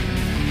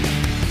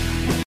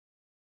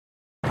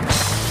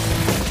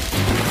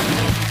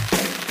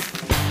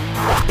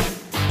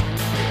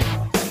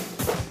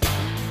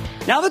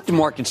 Now that the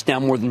market's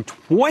down more than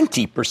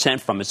 20%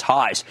 from its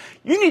highs,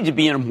 you need to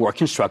be in a more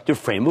constructive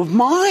frame of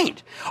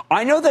mind.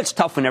 I know that's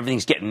tough when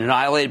everything's getting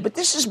annihilated, but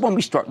this is when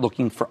we start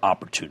looking for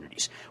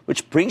opportunities,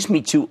 which brings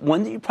me to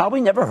one that you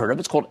probably never heard of.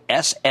 It's called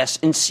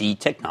SS&C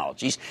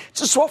Technologies.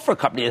 It's a software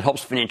company that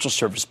helps financial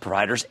service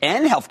providers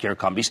and healthcare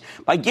companies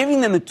by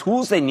giving them the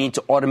tools they need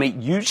to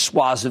automate huge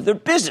swaths of their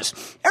business.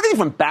 Everything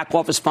from back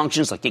office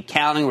functions like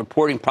accounting,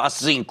 reporting,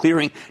 processing, and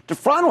clearing to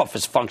front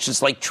office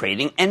functions like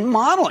trading and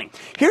modeling.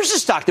 Here's a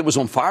stock that was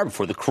on fire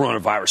before the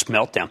coronavirus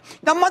meltdown.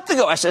 Now, a month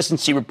ago,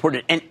 SS&C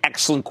reported an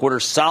excellent quarter,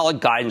 solid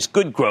guidance,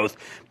 good growth.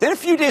 Then a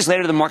few days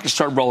later, the market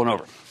started rolling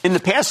over. In the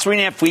past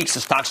 3.5 weeks, the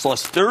stock's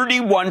lost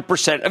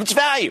 31% of its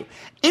value,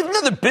 even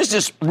though the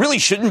business really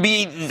shouldn't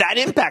be that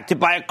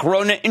impacted by a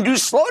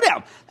corona-induced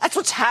slowdown. That's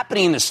what's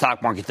happening in the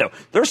stock market, though.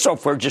 Their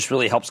software just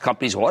really helps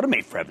companies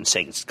automate, for heaven's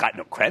sake. It's got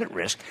no credit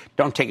risk.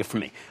 Don't take it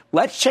from me.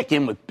 Let's check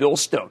in with Bill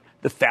Stone,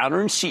 the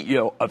founder and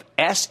CEO of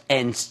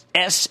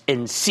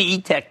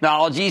SS&C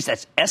Technologies,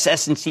 that's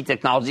SS&C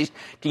Technologies,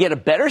 to get a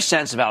better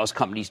sense of how his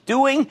company's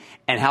doing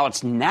and how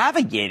it's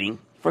navigating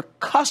for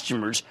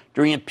customers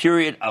during a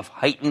period of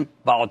heightened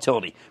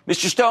volatility.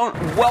 Mr. Stone,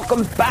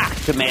 welcome back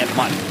to Mad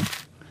Money.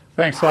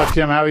 Thanks a lot,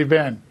 Jim. How have you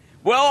been?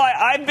 Well,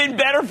 I've been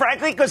better,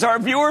 frankly, because our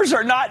viewers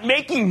are not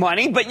making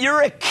money, but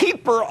you're a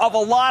keeper of a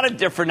lot of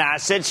different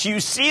assets. You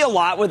see a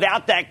lot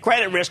without that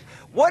credit risk.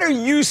 What are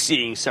you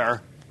seeing,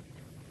 sir?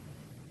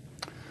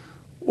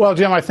 Well,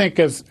 Jim, I think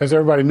as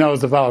everybody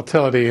knows, the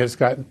volatility has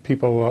gotten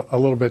people a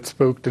little bit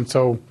spooked. And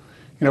so,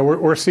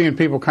 we're seeing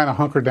people kind of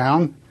hunker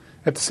down.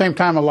 At the same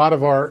time, a lot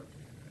of our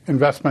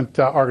investment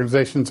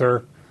organizations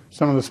are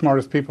some of the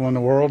smartest people in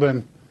the world,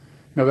 and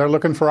they're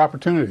looking for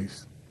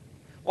opportunities.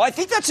 Well, I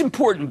think that's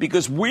important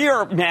because we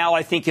are now,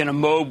 I think, in a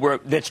mode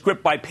that's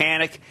gripped by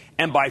panic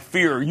and by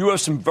fear. You have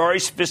some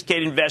very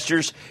sophisticated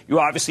investors. You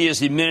obviously, as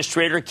the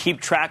administrator, keep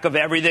track of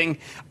everything.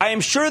 I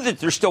am sure that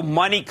there's still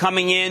money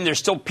coming in. There's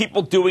still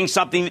people doing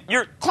something.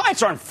 Your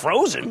clients aren't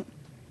frozen.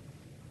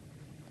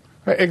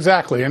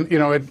 Exactly. And,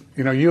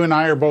 you and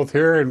I are both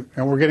here,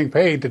 and we're getting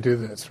paid to do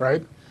this,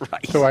 right?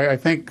 Right. So I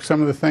think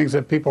some of the things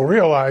that people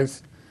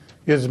realize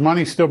is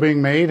money still being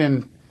made,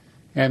 and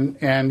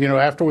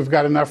after we've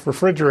got enough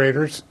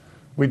refrigerators,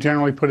 we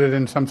generally put it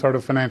in some sort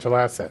of financial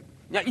asset.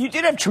 Now, you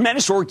did have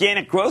tremendous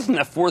organic growth in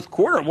the fourth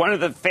quarter, one of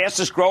the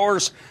fastest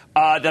growers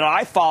that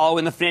I follow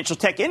in the financial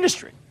tech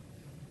industry.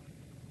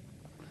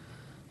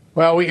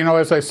 Well,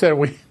 as I said,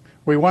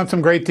 we won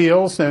some great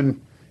deals,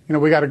 and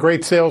we got a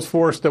great sales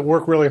force that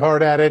work really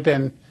hard at it,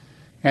 and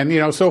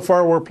so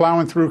far we're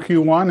plowing through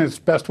Q1 as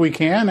best we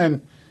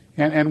can,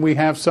 and we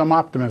have some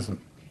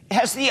optimism.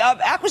 Has the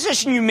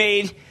acquisition you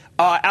made,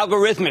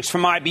 Algorithmics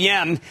from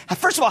IBM,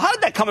 first of all, how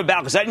did that come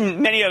about? Because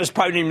many of us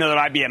probably didn't even know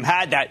that IBM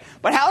had that.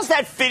 But how's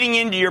that fitting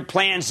into your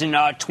plans in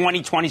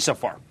 2020 so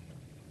far?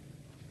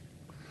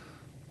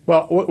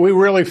 Well, we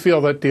really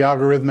feel that the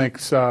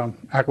Algorithmics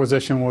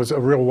acquisition was a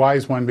real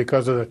wise one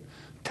because of the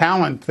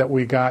talent that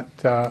we got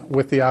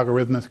with the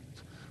Algorithmics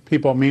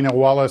people, Mina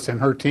Wallace and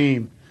her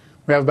team.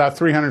 We have about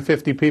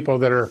 350 people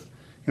that are,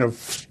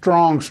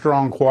 strong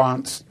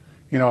quants,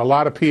 a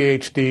lot of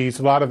PhDs,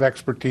 a lot of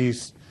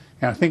expertise.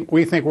 And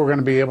we think we're going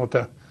to be able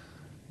to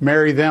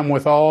marry them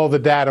with all the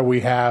data we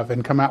have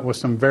and come out with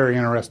some very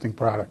interesting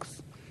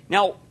products.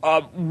 Now,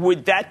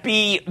 would that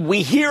be,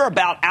 we hear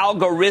about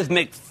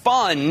algorithmic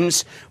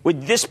funds.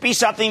 Would this be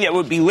something that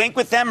would be linked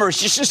with them, or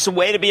is this just a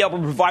way to be able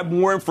to provide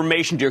more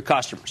information to your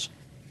customers?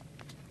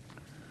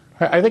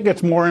 I think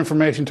it's more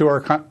information to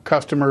our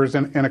customers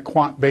in a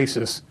quant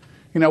basis.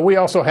 We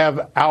also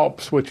have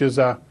Alps, which is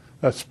a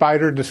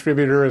SPDR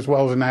distributor as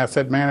well as an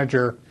asset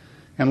manager.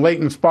 And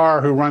Leighton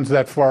Spar, who runs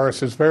that for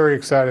us, is very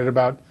excited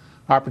about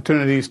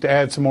opportunities to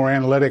add some more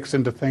analytics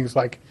into things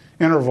like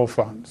interval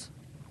funds.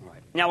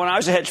 Right. Now, when I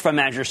was a hedge fund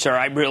manager, sir,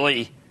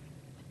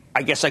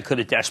 I guess I could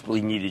have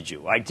desperately needed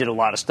you. I did a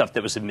lot of stuff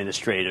that was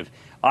administrative.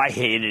 I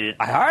hated it.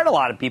 I hired a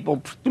lot of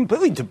people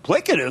completely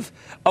duplicative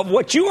of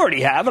what you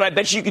already have, and I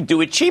bet you could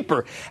do it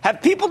cheaper.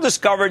 Have people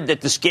discovered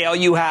that the scale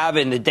you have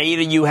and the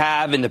data you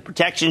have and the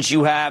protections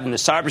you have and the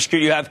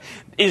cybersecurity you have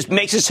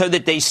makes it so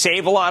that they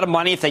save a lot of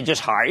money if they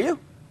just hire you?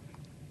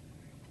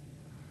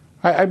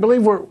 I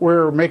believe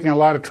we're making a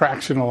lot of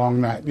traction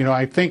along that.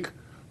 I think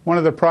one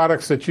of the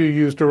products that you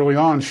used early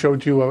on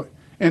showed you an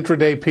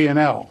intraday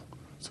P&L.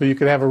 So you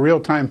could have a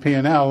real-time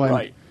P&L. And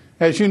right.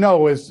 As you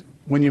know,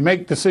 when you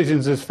make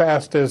decisions as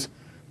fast as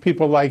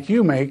people like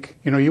you make,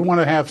 you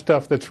want to have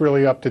stuff that's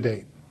really up to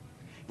date.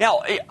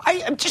 Now,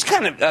 I'm just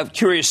kind of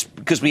curious,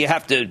 because we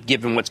have to,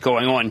 given what's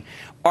going on,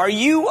 are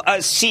you how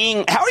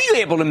are you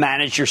able to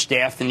manage your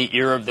staff in the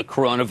era of the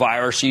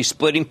coronavirus? Are you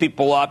splitting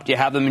people up? Do you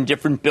have them in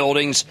different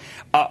buildings?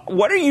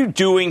 What are you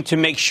doing to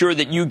make sure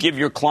that you give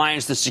your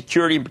clients the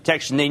security and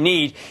protection they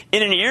need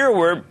in an era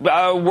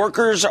where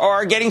workers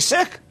are getting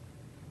sick?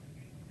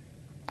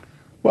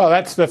 Well,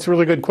 that's a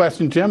really good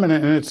question, Jim, and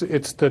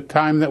it's the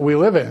time that we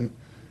live in.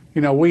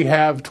 We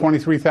have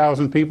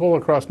 23,000 people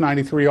across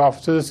 93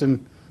 offices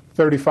in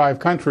 35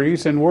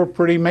 countries, and we're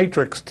pretty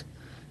matrixed.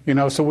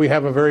 So we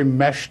have a very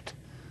meshed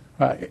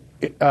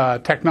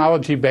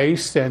technology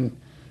base, and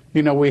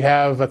we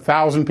have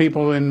 1,000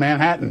 people in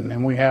Manhattan,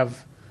 and we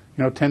have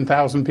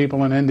 10,000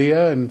 people in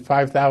India and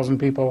 5,000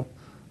 people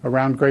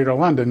around Greater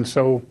London.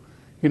 So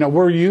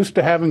we're used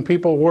to having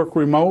people work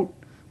remote.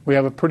 We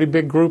have a pretty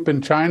big group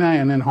in China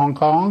and in Hong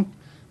Kong.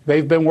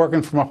 They've been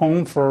working from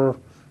home for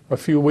a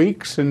few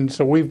weeks, and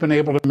so we've been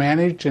able to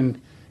manage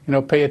and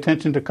pay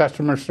attention to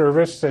customer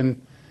service and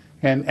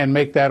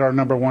make that our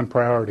number one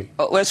priority.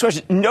 Last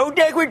question. No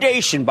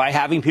degradation by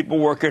having people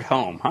work at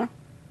home, huh?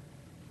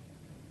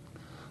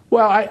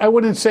 Well, I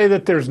wouldn't say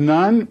that there's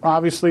none.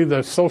 Obviously,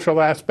 the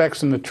social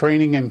aspects and the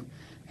training and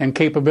and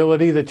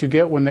capability that you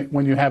get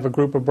when you have a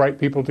group of bright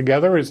people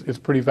together is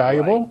pretty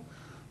valuable. Right.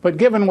 But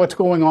given what's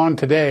going on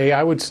today,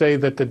 I would say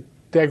that the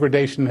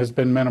degradation has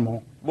been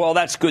minimal. Well,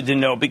 that's good to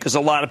know because a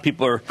lot of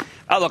people are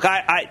look,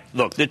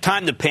 the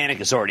time to panic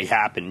has already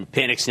happened.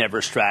 Panic's never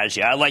a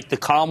strategy. I like the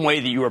calm way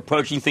that you were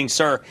approaching things,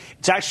 sir.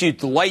 It's actually a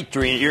delight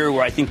during an era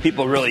where I think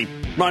people are really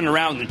running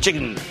around with the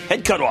chicken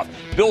head cut off.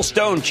 Bill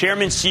Stone,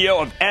 Chairman,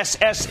 CEO of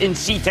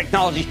SS&C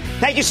Technologies.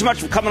 Thank you so much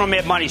for coming on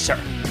Mad Money, sir.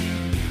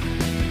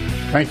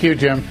 Thank you,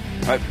 Jim.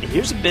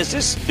 Here's a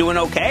business doing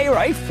okay,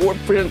 right?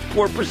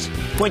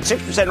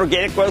 4.6%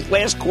 organic growth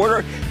last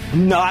quarter.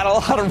 Not a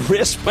lot of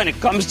risk when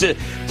it comes to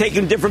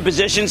taking different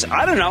positions.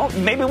 I don't know.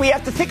 Maybe we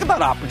have to think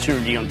about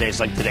opportunity on days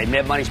like today.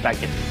 Mad Money's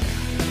back in.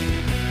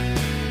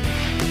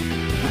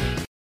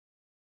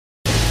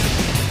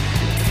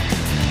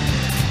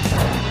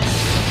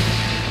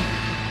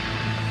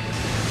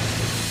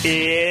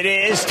 It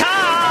is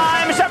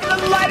time. It's time for the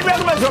light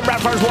round.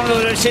 First one of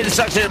the shit that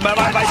sucks.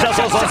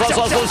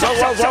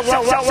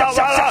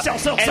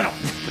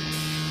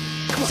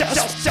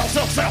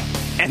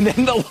 And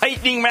then the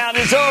lightning round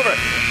is over.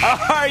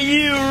 Are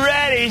you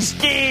ready,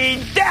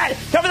 Steve? Dad,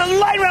 time for the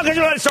lightning round because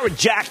you want to start with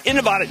Jack in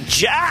Nevada.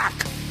 Jack.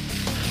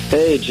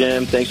 Hey,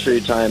 Jim. Thanks for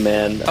your time,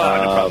 man.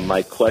 No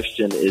my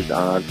question is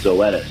on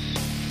Zoetis.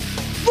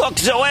 Look,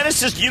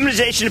 Zoetis is the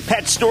humanization of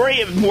pet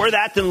story. More of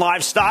that than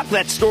livestock.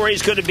 That story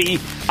is going to be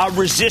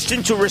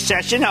resistant to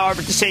recession.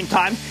 However, at the same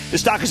time, the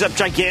stock is up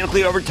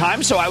gigantically over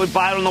time, so I would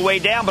buy it on the way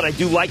down, but I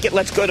do like it.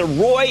 Let's go to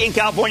Roy in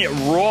California.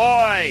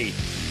 Roy.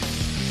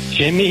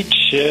 Jimmy,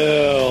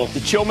 chill.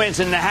 The chill man's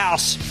in the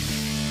house.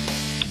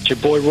 It's your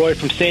boy Roy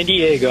from San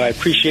Diego. I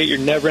appreciate your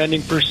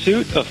never-ending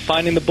pursuit of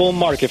finding the bull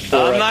market for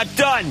us. I'm not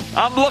done.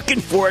 I'm looking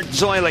for it.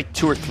 There's only like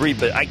 2 or 3,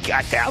 but I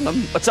found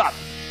them. What's up?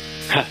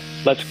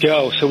 Let's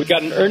go. So we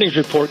got an earnings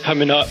report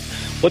coming up.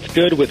 What's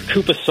good with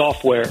Coupa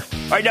Software?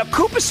 All right, now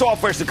Coupa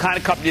Software is the kind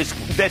of company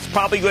that's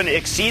probably going to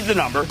exceed the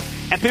number,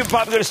 and people are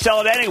probably going to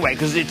sell it anyway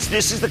because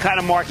this is the kind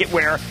of market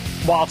where,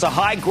 while it's a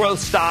high-growth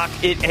stock,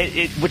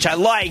 which I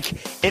like,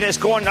 it has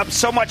gone up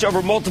so much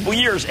over multiple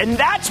years, and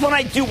that's what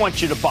I do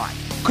want you to buy.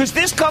 Because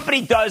this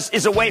company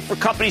is a way for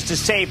companies to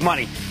save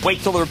money. Wait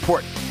till the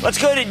report.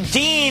 Let's go to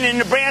Dean in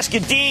Nebraska.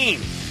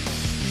 Dean.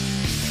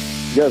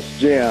 Yes,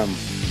 Jim.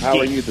 How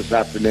are you this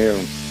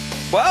afternoon?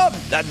 Well,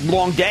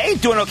 long day.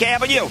 Doing okay. How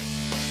about you?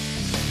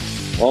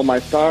 Well, my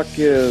stock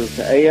is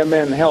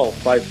AMN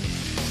Health.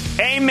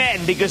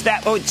 Amen, because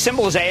that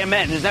symbol is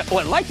AMN. Is that?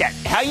 I like that.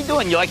 How you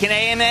doing? You like an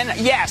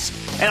AMN? Yes.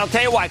 And I'll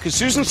tell you why. Because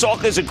Susan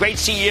Salka is a great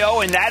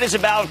CEO, and that is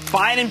about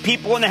finding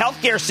people in the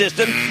healthcare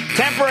system.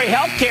 Temporary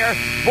healthcare.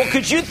 Well,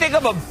 could you think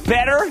of a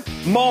better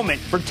moment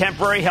for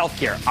temporary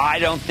healthcare? I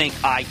don't think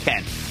I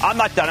can. I'm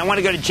not done. I want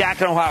to go to Jack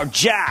in Ohio.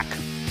 Jack.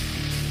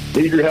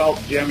 Need your help,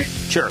 Jimmy.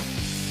 Sure.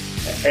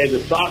 Hey, the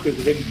stock has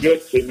been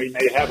good to me.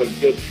 They have a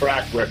good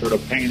track record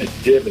of paying a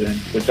dividend,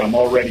 which I'm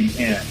already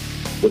in.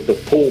 With the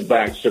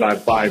pullback, should I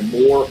buy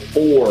more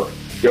or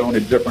go in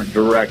a different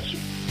direction?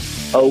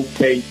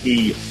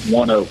 OKE,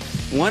 One Oak.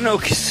 One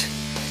Oak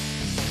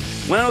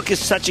is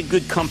such a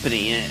good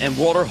company. And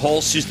Walter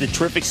Hulse, who's the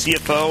terrific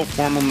CFO,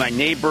 former my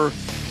neighbor,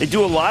 they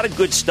do a lot of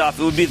good stuff.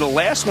 It would be the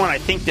last one, I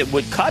think, that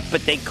would cut,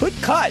 but they could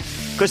cut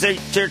because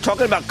they're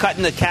talking about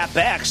cutting the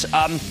CapEx.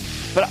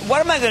 But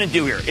what am I going to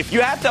do here? If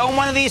you have to own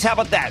one of these, how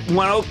about that?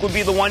 One Oak would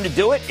be the one to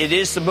do it. It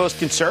is the most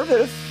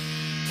conservative,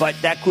 but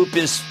that group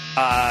is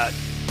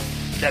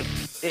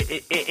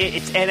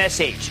it's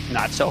NSH,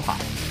 not so high.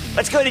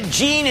 Let's go to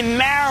Gene in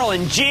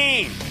Maryland.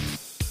 Gene.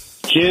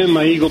 Jim,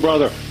 my Eagle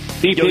brother.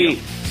 BP.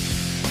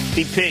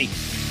 BP.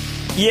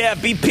 Yeah,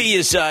 BP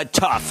is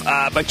tough.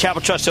 But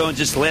Capital Trust owns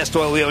this last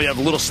oil. We only have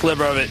a little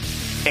sliver of it,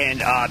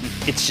 and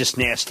it's just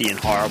nasty and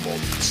horrible.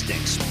 It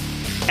stinks.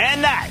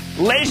 And that,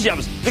 ladies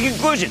and gentlemen, the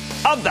conclusion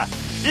of the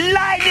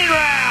Lightning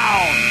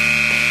Round.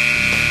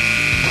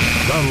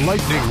 The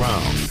Lightning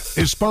Round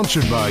is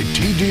sponsored by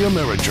TD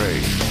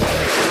Ameritrade.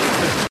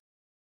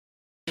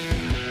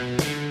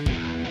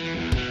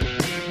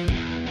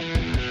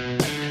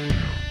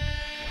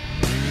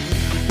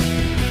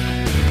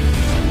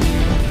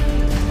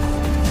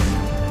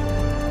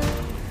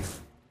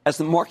 As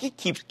the market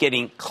keeps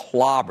getting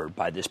clobbered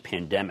by this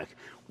pandemic,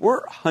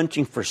 we're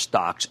hunting for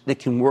stocks that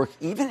can work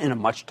even in a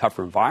much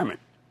tougher environment.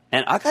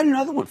 And I got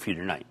another one for you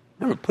tonight.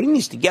 Remember, putting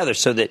these together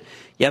so that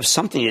you have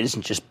something that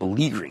isn't just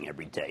beleaguering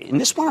every day. And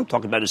this one I'm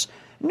talking about is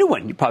a new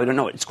one. You probably don't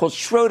know it. It's called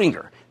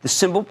Schrodinger. The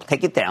symbol,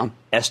 take it down,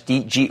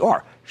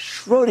 SDGR.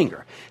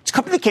 Schrodinger. It's a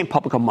company that came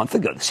public a month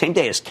ago, the same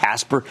day as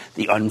Casper,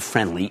 the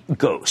unfriendly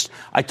ghost.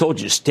 I told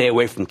you to stay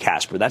away from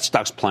Casper. That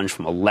stock's plunged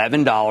from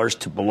 $11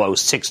 to below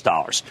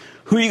 $6.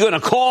 Who are you going to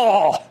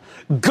call?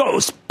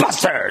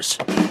 Ghostbusters!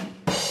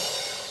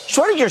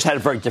 Schrodinger's had a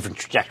very different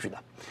trajectory, though.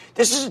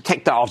 This is a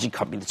technology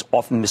company that's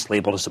often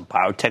mislabeled as a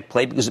biotech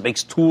play because it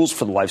makes tools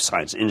for the life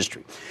science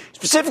industry.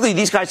 Specifically,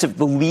 these guys have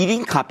the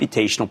leading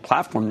computational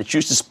platform that's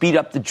used to speed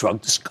up the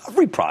drug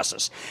discovery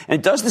process. And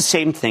it does the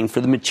same thing for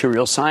the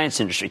material science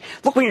industry.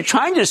 Look, when you're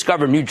trying to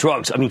discover new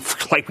drugs, I mean,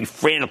 like we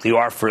frantically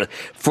are for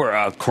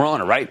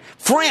Corona, right?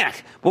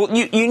 Frantic. Well,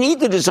 you need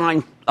to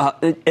design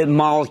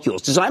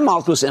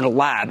molecules in a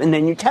lab, and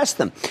then you test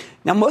them.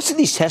 Now, most of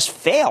these tests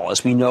fail,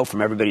 as we know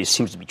from everybody who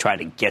seems to be trying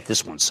to get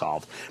this one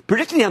solved.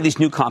 Predicting how these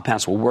new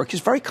compounds will work is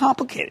very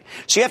complicated.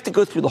 So you have to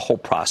go through the whole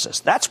process.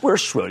 That's where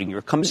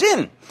Schrödinger comes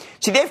in.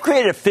 See, they've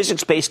created a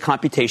physics-based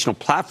computational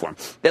platform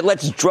that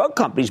lets drug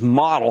companies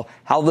model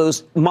how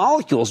those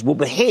molecules will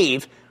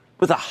behave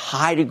with a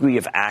high degree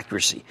of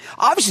accuracy.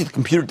 Obviously, the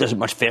computer does it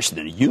much faster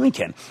than a human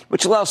can,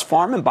 which allows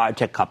pharma and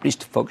biotech companies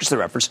to focus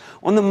their efforts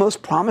on the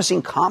most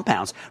promising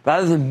compounds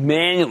rather than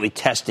manually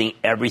testing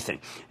everything.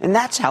 And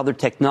that's how their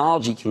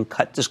technology can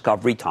cut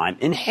discovery time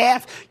in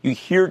half. You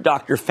hear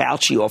Dr.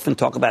 Fauci often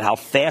talk about how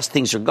fast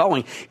things are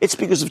going. It's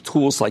because of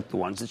tools like the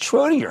ones that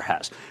Schrödinger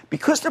has.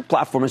 Because their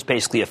platform is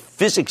basically a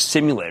physics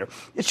simulator,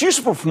 it's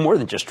useful for more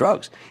than just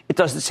drugs. It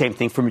does the same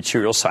thing for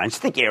material science.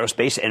 Think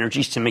aerospace,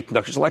 energy,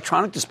 semiconductors,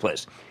 electronic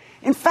displays.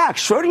 In fact,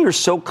 Schrödinger is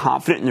so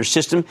confident in their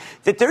system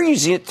that they're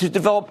using it to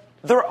develop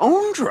their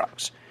own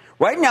drugs.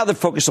 Right now, they're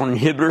focused on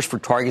inhibitors for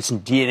targets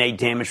in DNA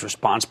damage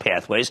response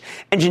pathways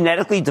and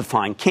genetically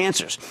defined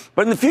cancers.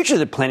 But in the future,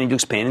 they're planning to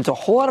expand into a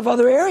whole lot of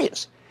other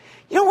areas.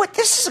 You know what?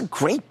 This is a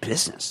great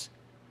business.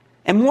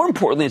 And more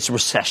importantly, it's a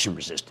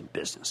recession-resistant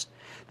business.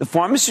 The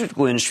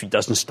pharmaceutical industry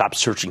doesn't stop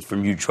searching for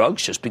new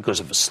drugs just because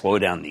of a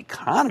slowdown in the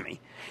economy.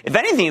 If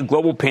anything, a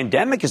global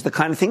pandemic is the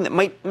kind of thing that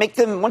might make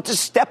them want to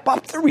step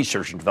up their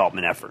research and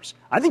development efforts.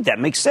 I think that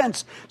makes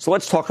sense. So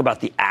let's talk about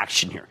the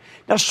action here.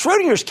 Now,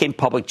 Schrödinger's came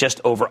public just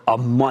over a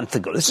month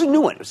ago. This is a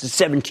new one. It was at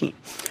 17.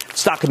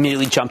 Stock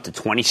immediately jumped to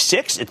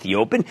 26 at the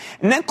open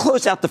and then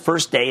closed out the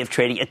first day of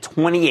trading at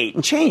 28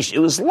 and changed. It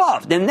was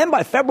loved. And then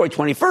by February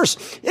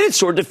 21st, it had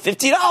soared to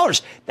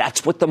 $50.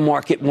 That's what the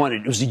market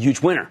wanted. It was a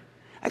huge winner.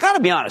 I got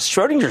to be honest,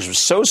 Schrödinger's was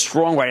so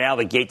strong right out of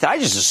the gate that I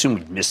just assumed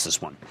we'd miss this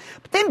one.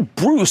 But then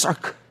Bruce,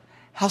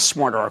 how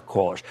smart are our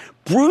callers?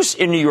 Bruce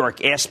in New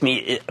York asked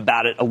me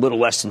about it a little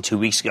less than 2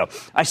 weeks ago.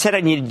 I said I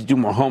needed to do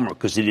more homework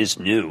because it is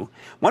new.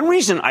 One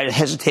reason I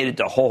hesitated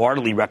to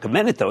wholeheartedly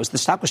recommend it, though, is the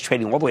stock was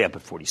trading all the way up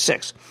at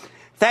 46.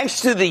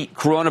 Thanks to the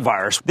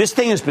coronavirus, this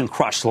thing has been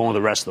crushed along with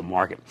the rest of the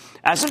market.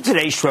 As of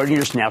today, Schrödinger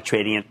is now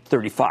trading at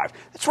 35.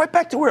 That's right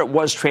back to where it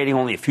was trading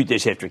only a few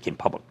days after it came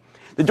public.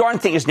 The darn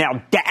thing is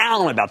now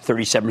down about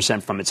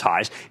 37% from its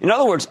highs. In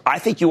other words, I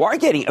think you are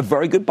getting a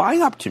very good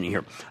buying opportunity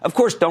here. Of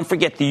course, don't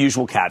forget the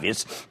usual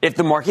caveats. If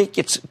the market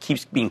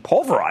keeps being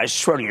pulverized,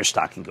 Schrödinger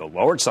stock can go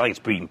lower. It's not like it's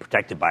being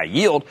protected by a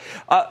yield.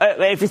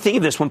 If you think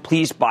of this one,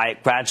 please buy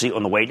it gradually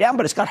on the way down.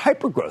 But it's got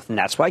hypergrowth, and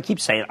that's why I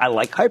keep saying I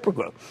like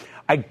hypergrowth.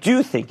 I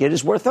do think it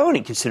is worth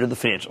owning. Consider the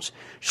financials.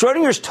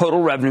 Schrödinger's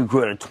total revenue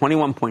grew at a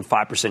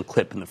 21.5%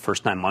 clip in the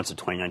first 9 months of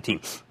 2019.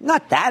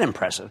 Not that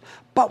impressive.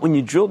 But when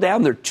you drill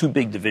down, there are two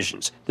big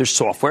divisions. There's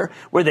software,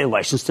 where they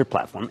license their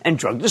platform, and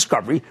drug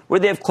discovery,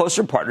 where they have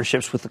closer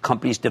partnerships with the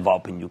companies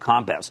developing new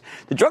compounds.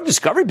 The drug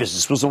discovery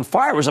business was on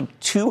fire. It was up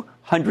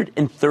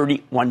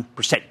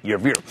 231% year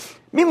over year.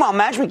 Meanwhile,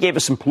 management gave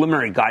us some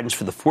preliminary guidance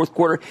for the fourth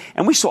quarter,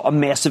 and we saw a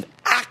massive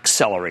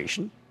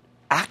acceleration.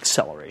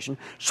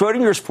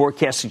 Schrödinger's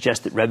forecast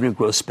suggests that revenue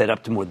growth sped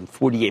up to more than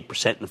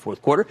 48% in the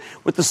fourth quarter,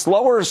 with the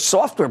slower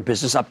software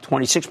business up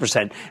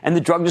 26% and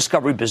the drug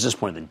discovery business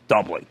more than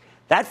doubling.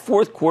 That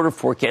fourth quarter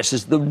forecast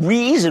is the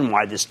reason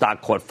why this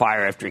stock caught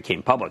fire after it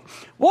came public.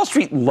 Wall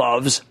Street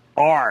loves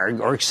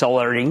ARG, or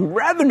accelerating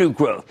revenue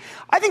growth.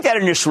 I think that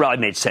initial rally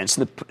made sense.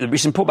 The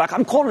recent pullback,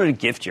 I'm calling it a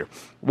gift here.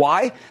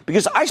 Why?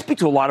 Because I speak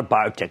to a lot of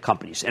biotech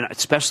companies, and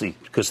especially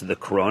because of the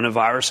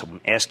coronavirus,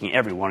 I'm asking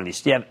every one of these,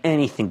 do you have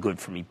anything good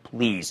for me,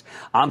 please?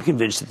 I'm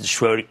convinced that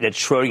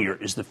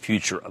Schrödinger is the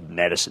future of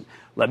medicine.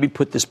 Let me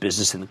put this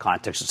business in the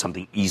context of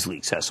something easily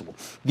accessible.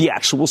 The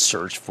actual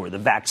search for the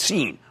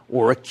vaccine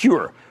or a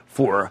cure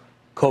for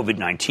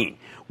COVID-19.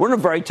 We're in a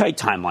very tight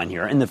timeline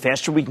here, and the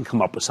faster we can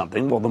come up with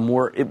something, well, the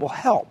more it will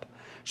help.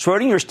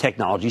 Schrödinger's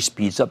technology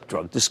speeds up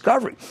drug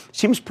discovery.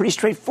 Seems pretty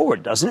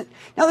straightforward, doesn't it?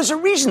 Now, there's a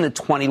reason the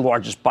 20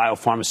 largest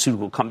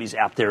biopharmaceutical companies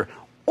out there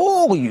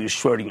all use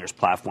Schrödinger's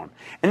platform.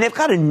 And they've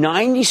got a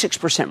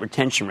 96%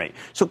 retention rate.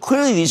 So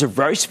clearly these are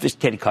very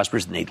sophisticated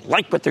customers, and they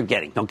like what they're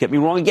getting. Don't get me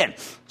wrong again.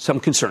 Some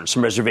concerns,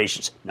 some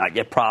reservations, not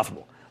yet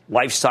profitable.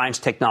 Life science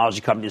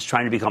technology company is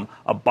trying to become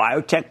a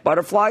biotech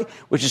butterfly,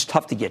 which is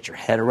tough to get your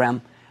head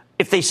around.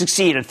 If they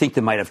succeed, I think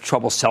they might have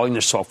trouble selling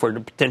their software to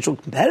potential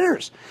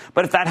competitors.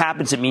 But if that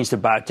happens, it means their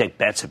biotech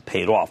bets have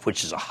paid off,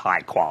 which is a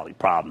high-quality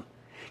problem.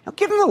 Now,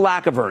 given the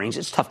lack of earnings,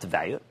 it's tough to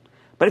value it.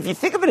 But if you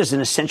think of it as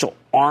an essential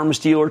arms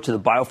dealer to the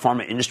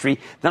biopharma industry,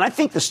 then I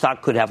think the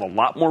stock could have a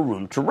lot more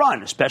room to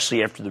run,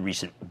 especially after the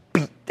recent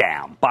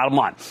beatdown. Bottom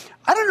line,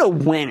 I don't know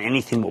when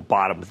anything will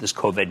bottom with this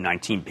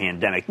COVID-19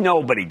 pandemic.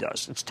 Nobody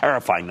does. It's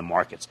terrifying the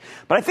markets.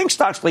 But I think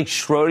stocks like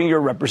Schrodinger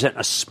represent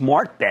a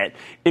smart bet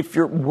if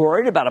you're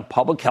worried about a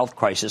public health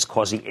crisis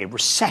causing a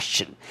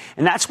recession.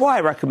 And that's why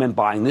I recommend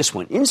buying this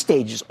one in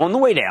stages on the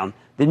way down.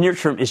 The near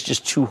term is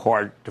just too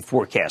hard to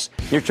forecast.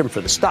 Near term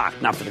for the stock,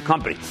 not for the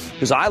company,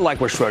 because I like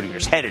where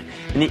Schrodinger's headed.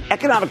 And the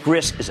economic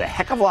risk is a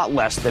heck of a lot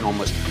less than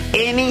almost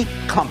any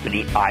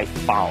company I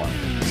follow.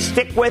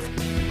 Stick with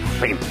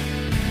Cramer.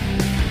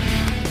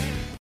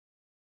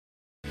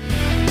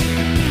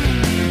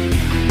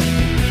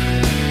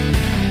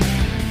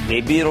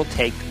 Maybe it'll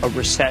take a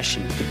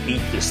recession to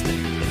beat this thing.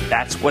 If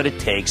that's what it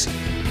takes,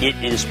 it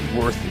is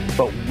worth it.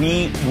 But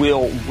we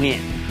will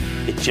win.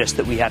 It's just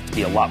that we have to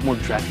be a lot more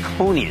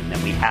draconian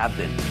than we have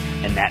been.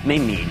 And that may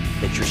mean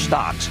that your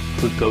stocks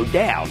could go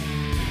down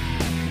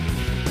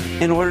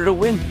in order to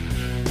win.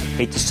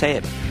 Hate to say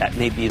it, that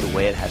may be the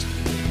way it has to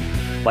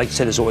be. Like I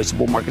said, as always, the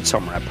bull market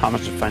summary. I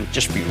promise to find it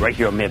just for you right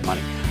here on Mad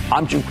Money.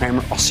 I'm Jim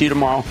Cramer. I'll see you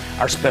tomorrow.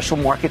 Our special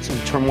markets and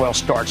turmoil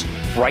starts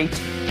right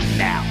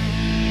now.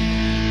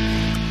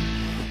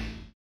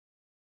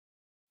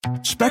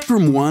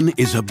 Spectrum One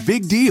is a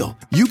big deal.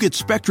 You get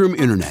Spectrum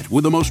Internet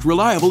with the most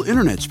reliable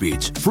internet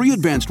speeds, free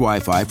advanced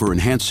Wi-Fi for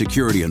enhanced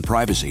security and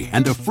privacy,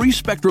 and a free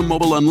Spectrum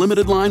Mobile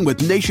Unlimited line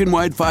with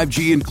nationwide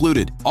 5G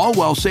included, all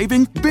while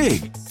saving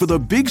big. For the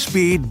big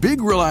speed,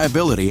 big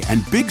reliability,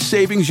 and big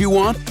savings you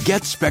want,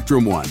 get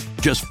Spectrum One.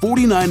 Just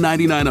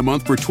 $49.99 a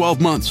month for 12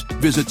 months.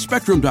 Visit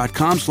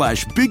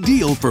spectrum.com/big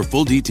deal for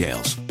full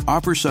details.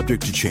 Offer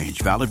subject to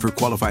change. Valid for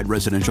qualified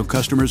residential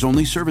customers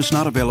only. Service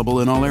not available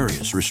in all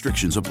areas.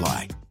 Restrictions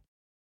apply.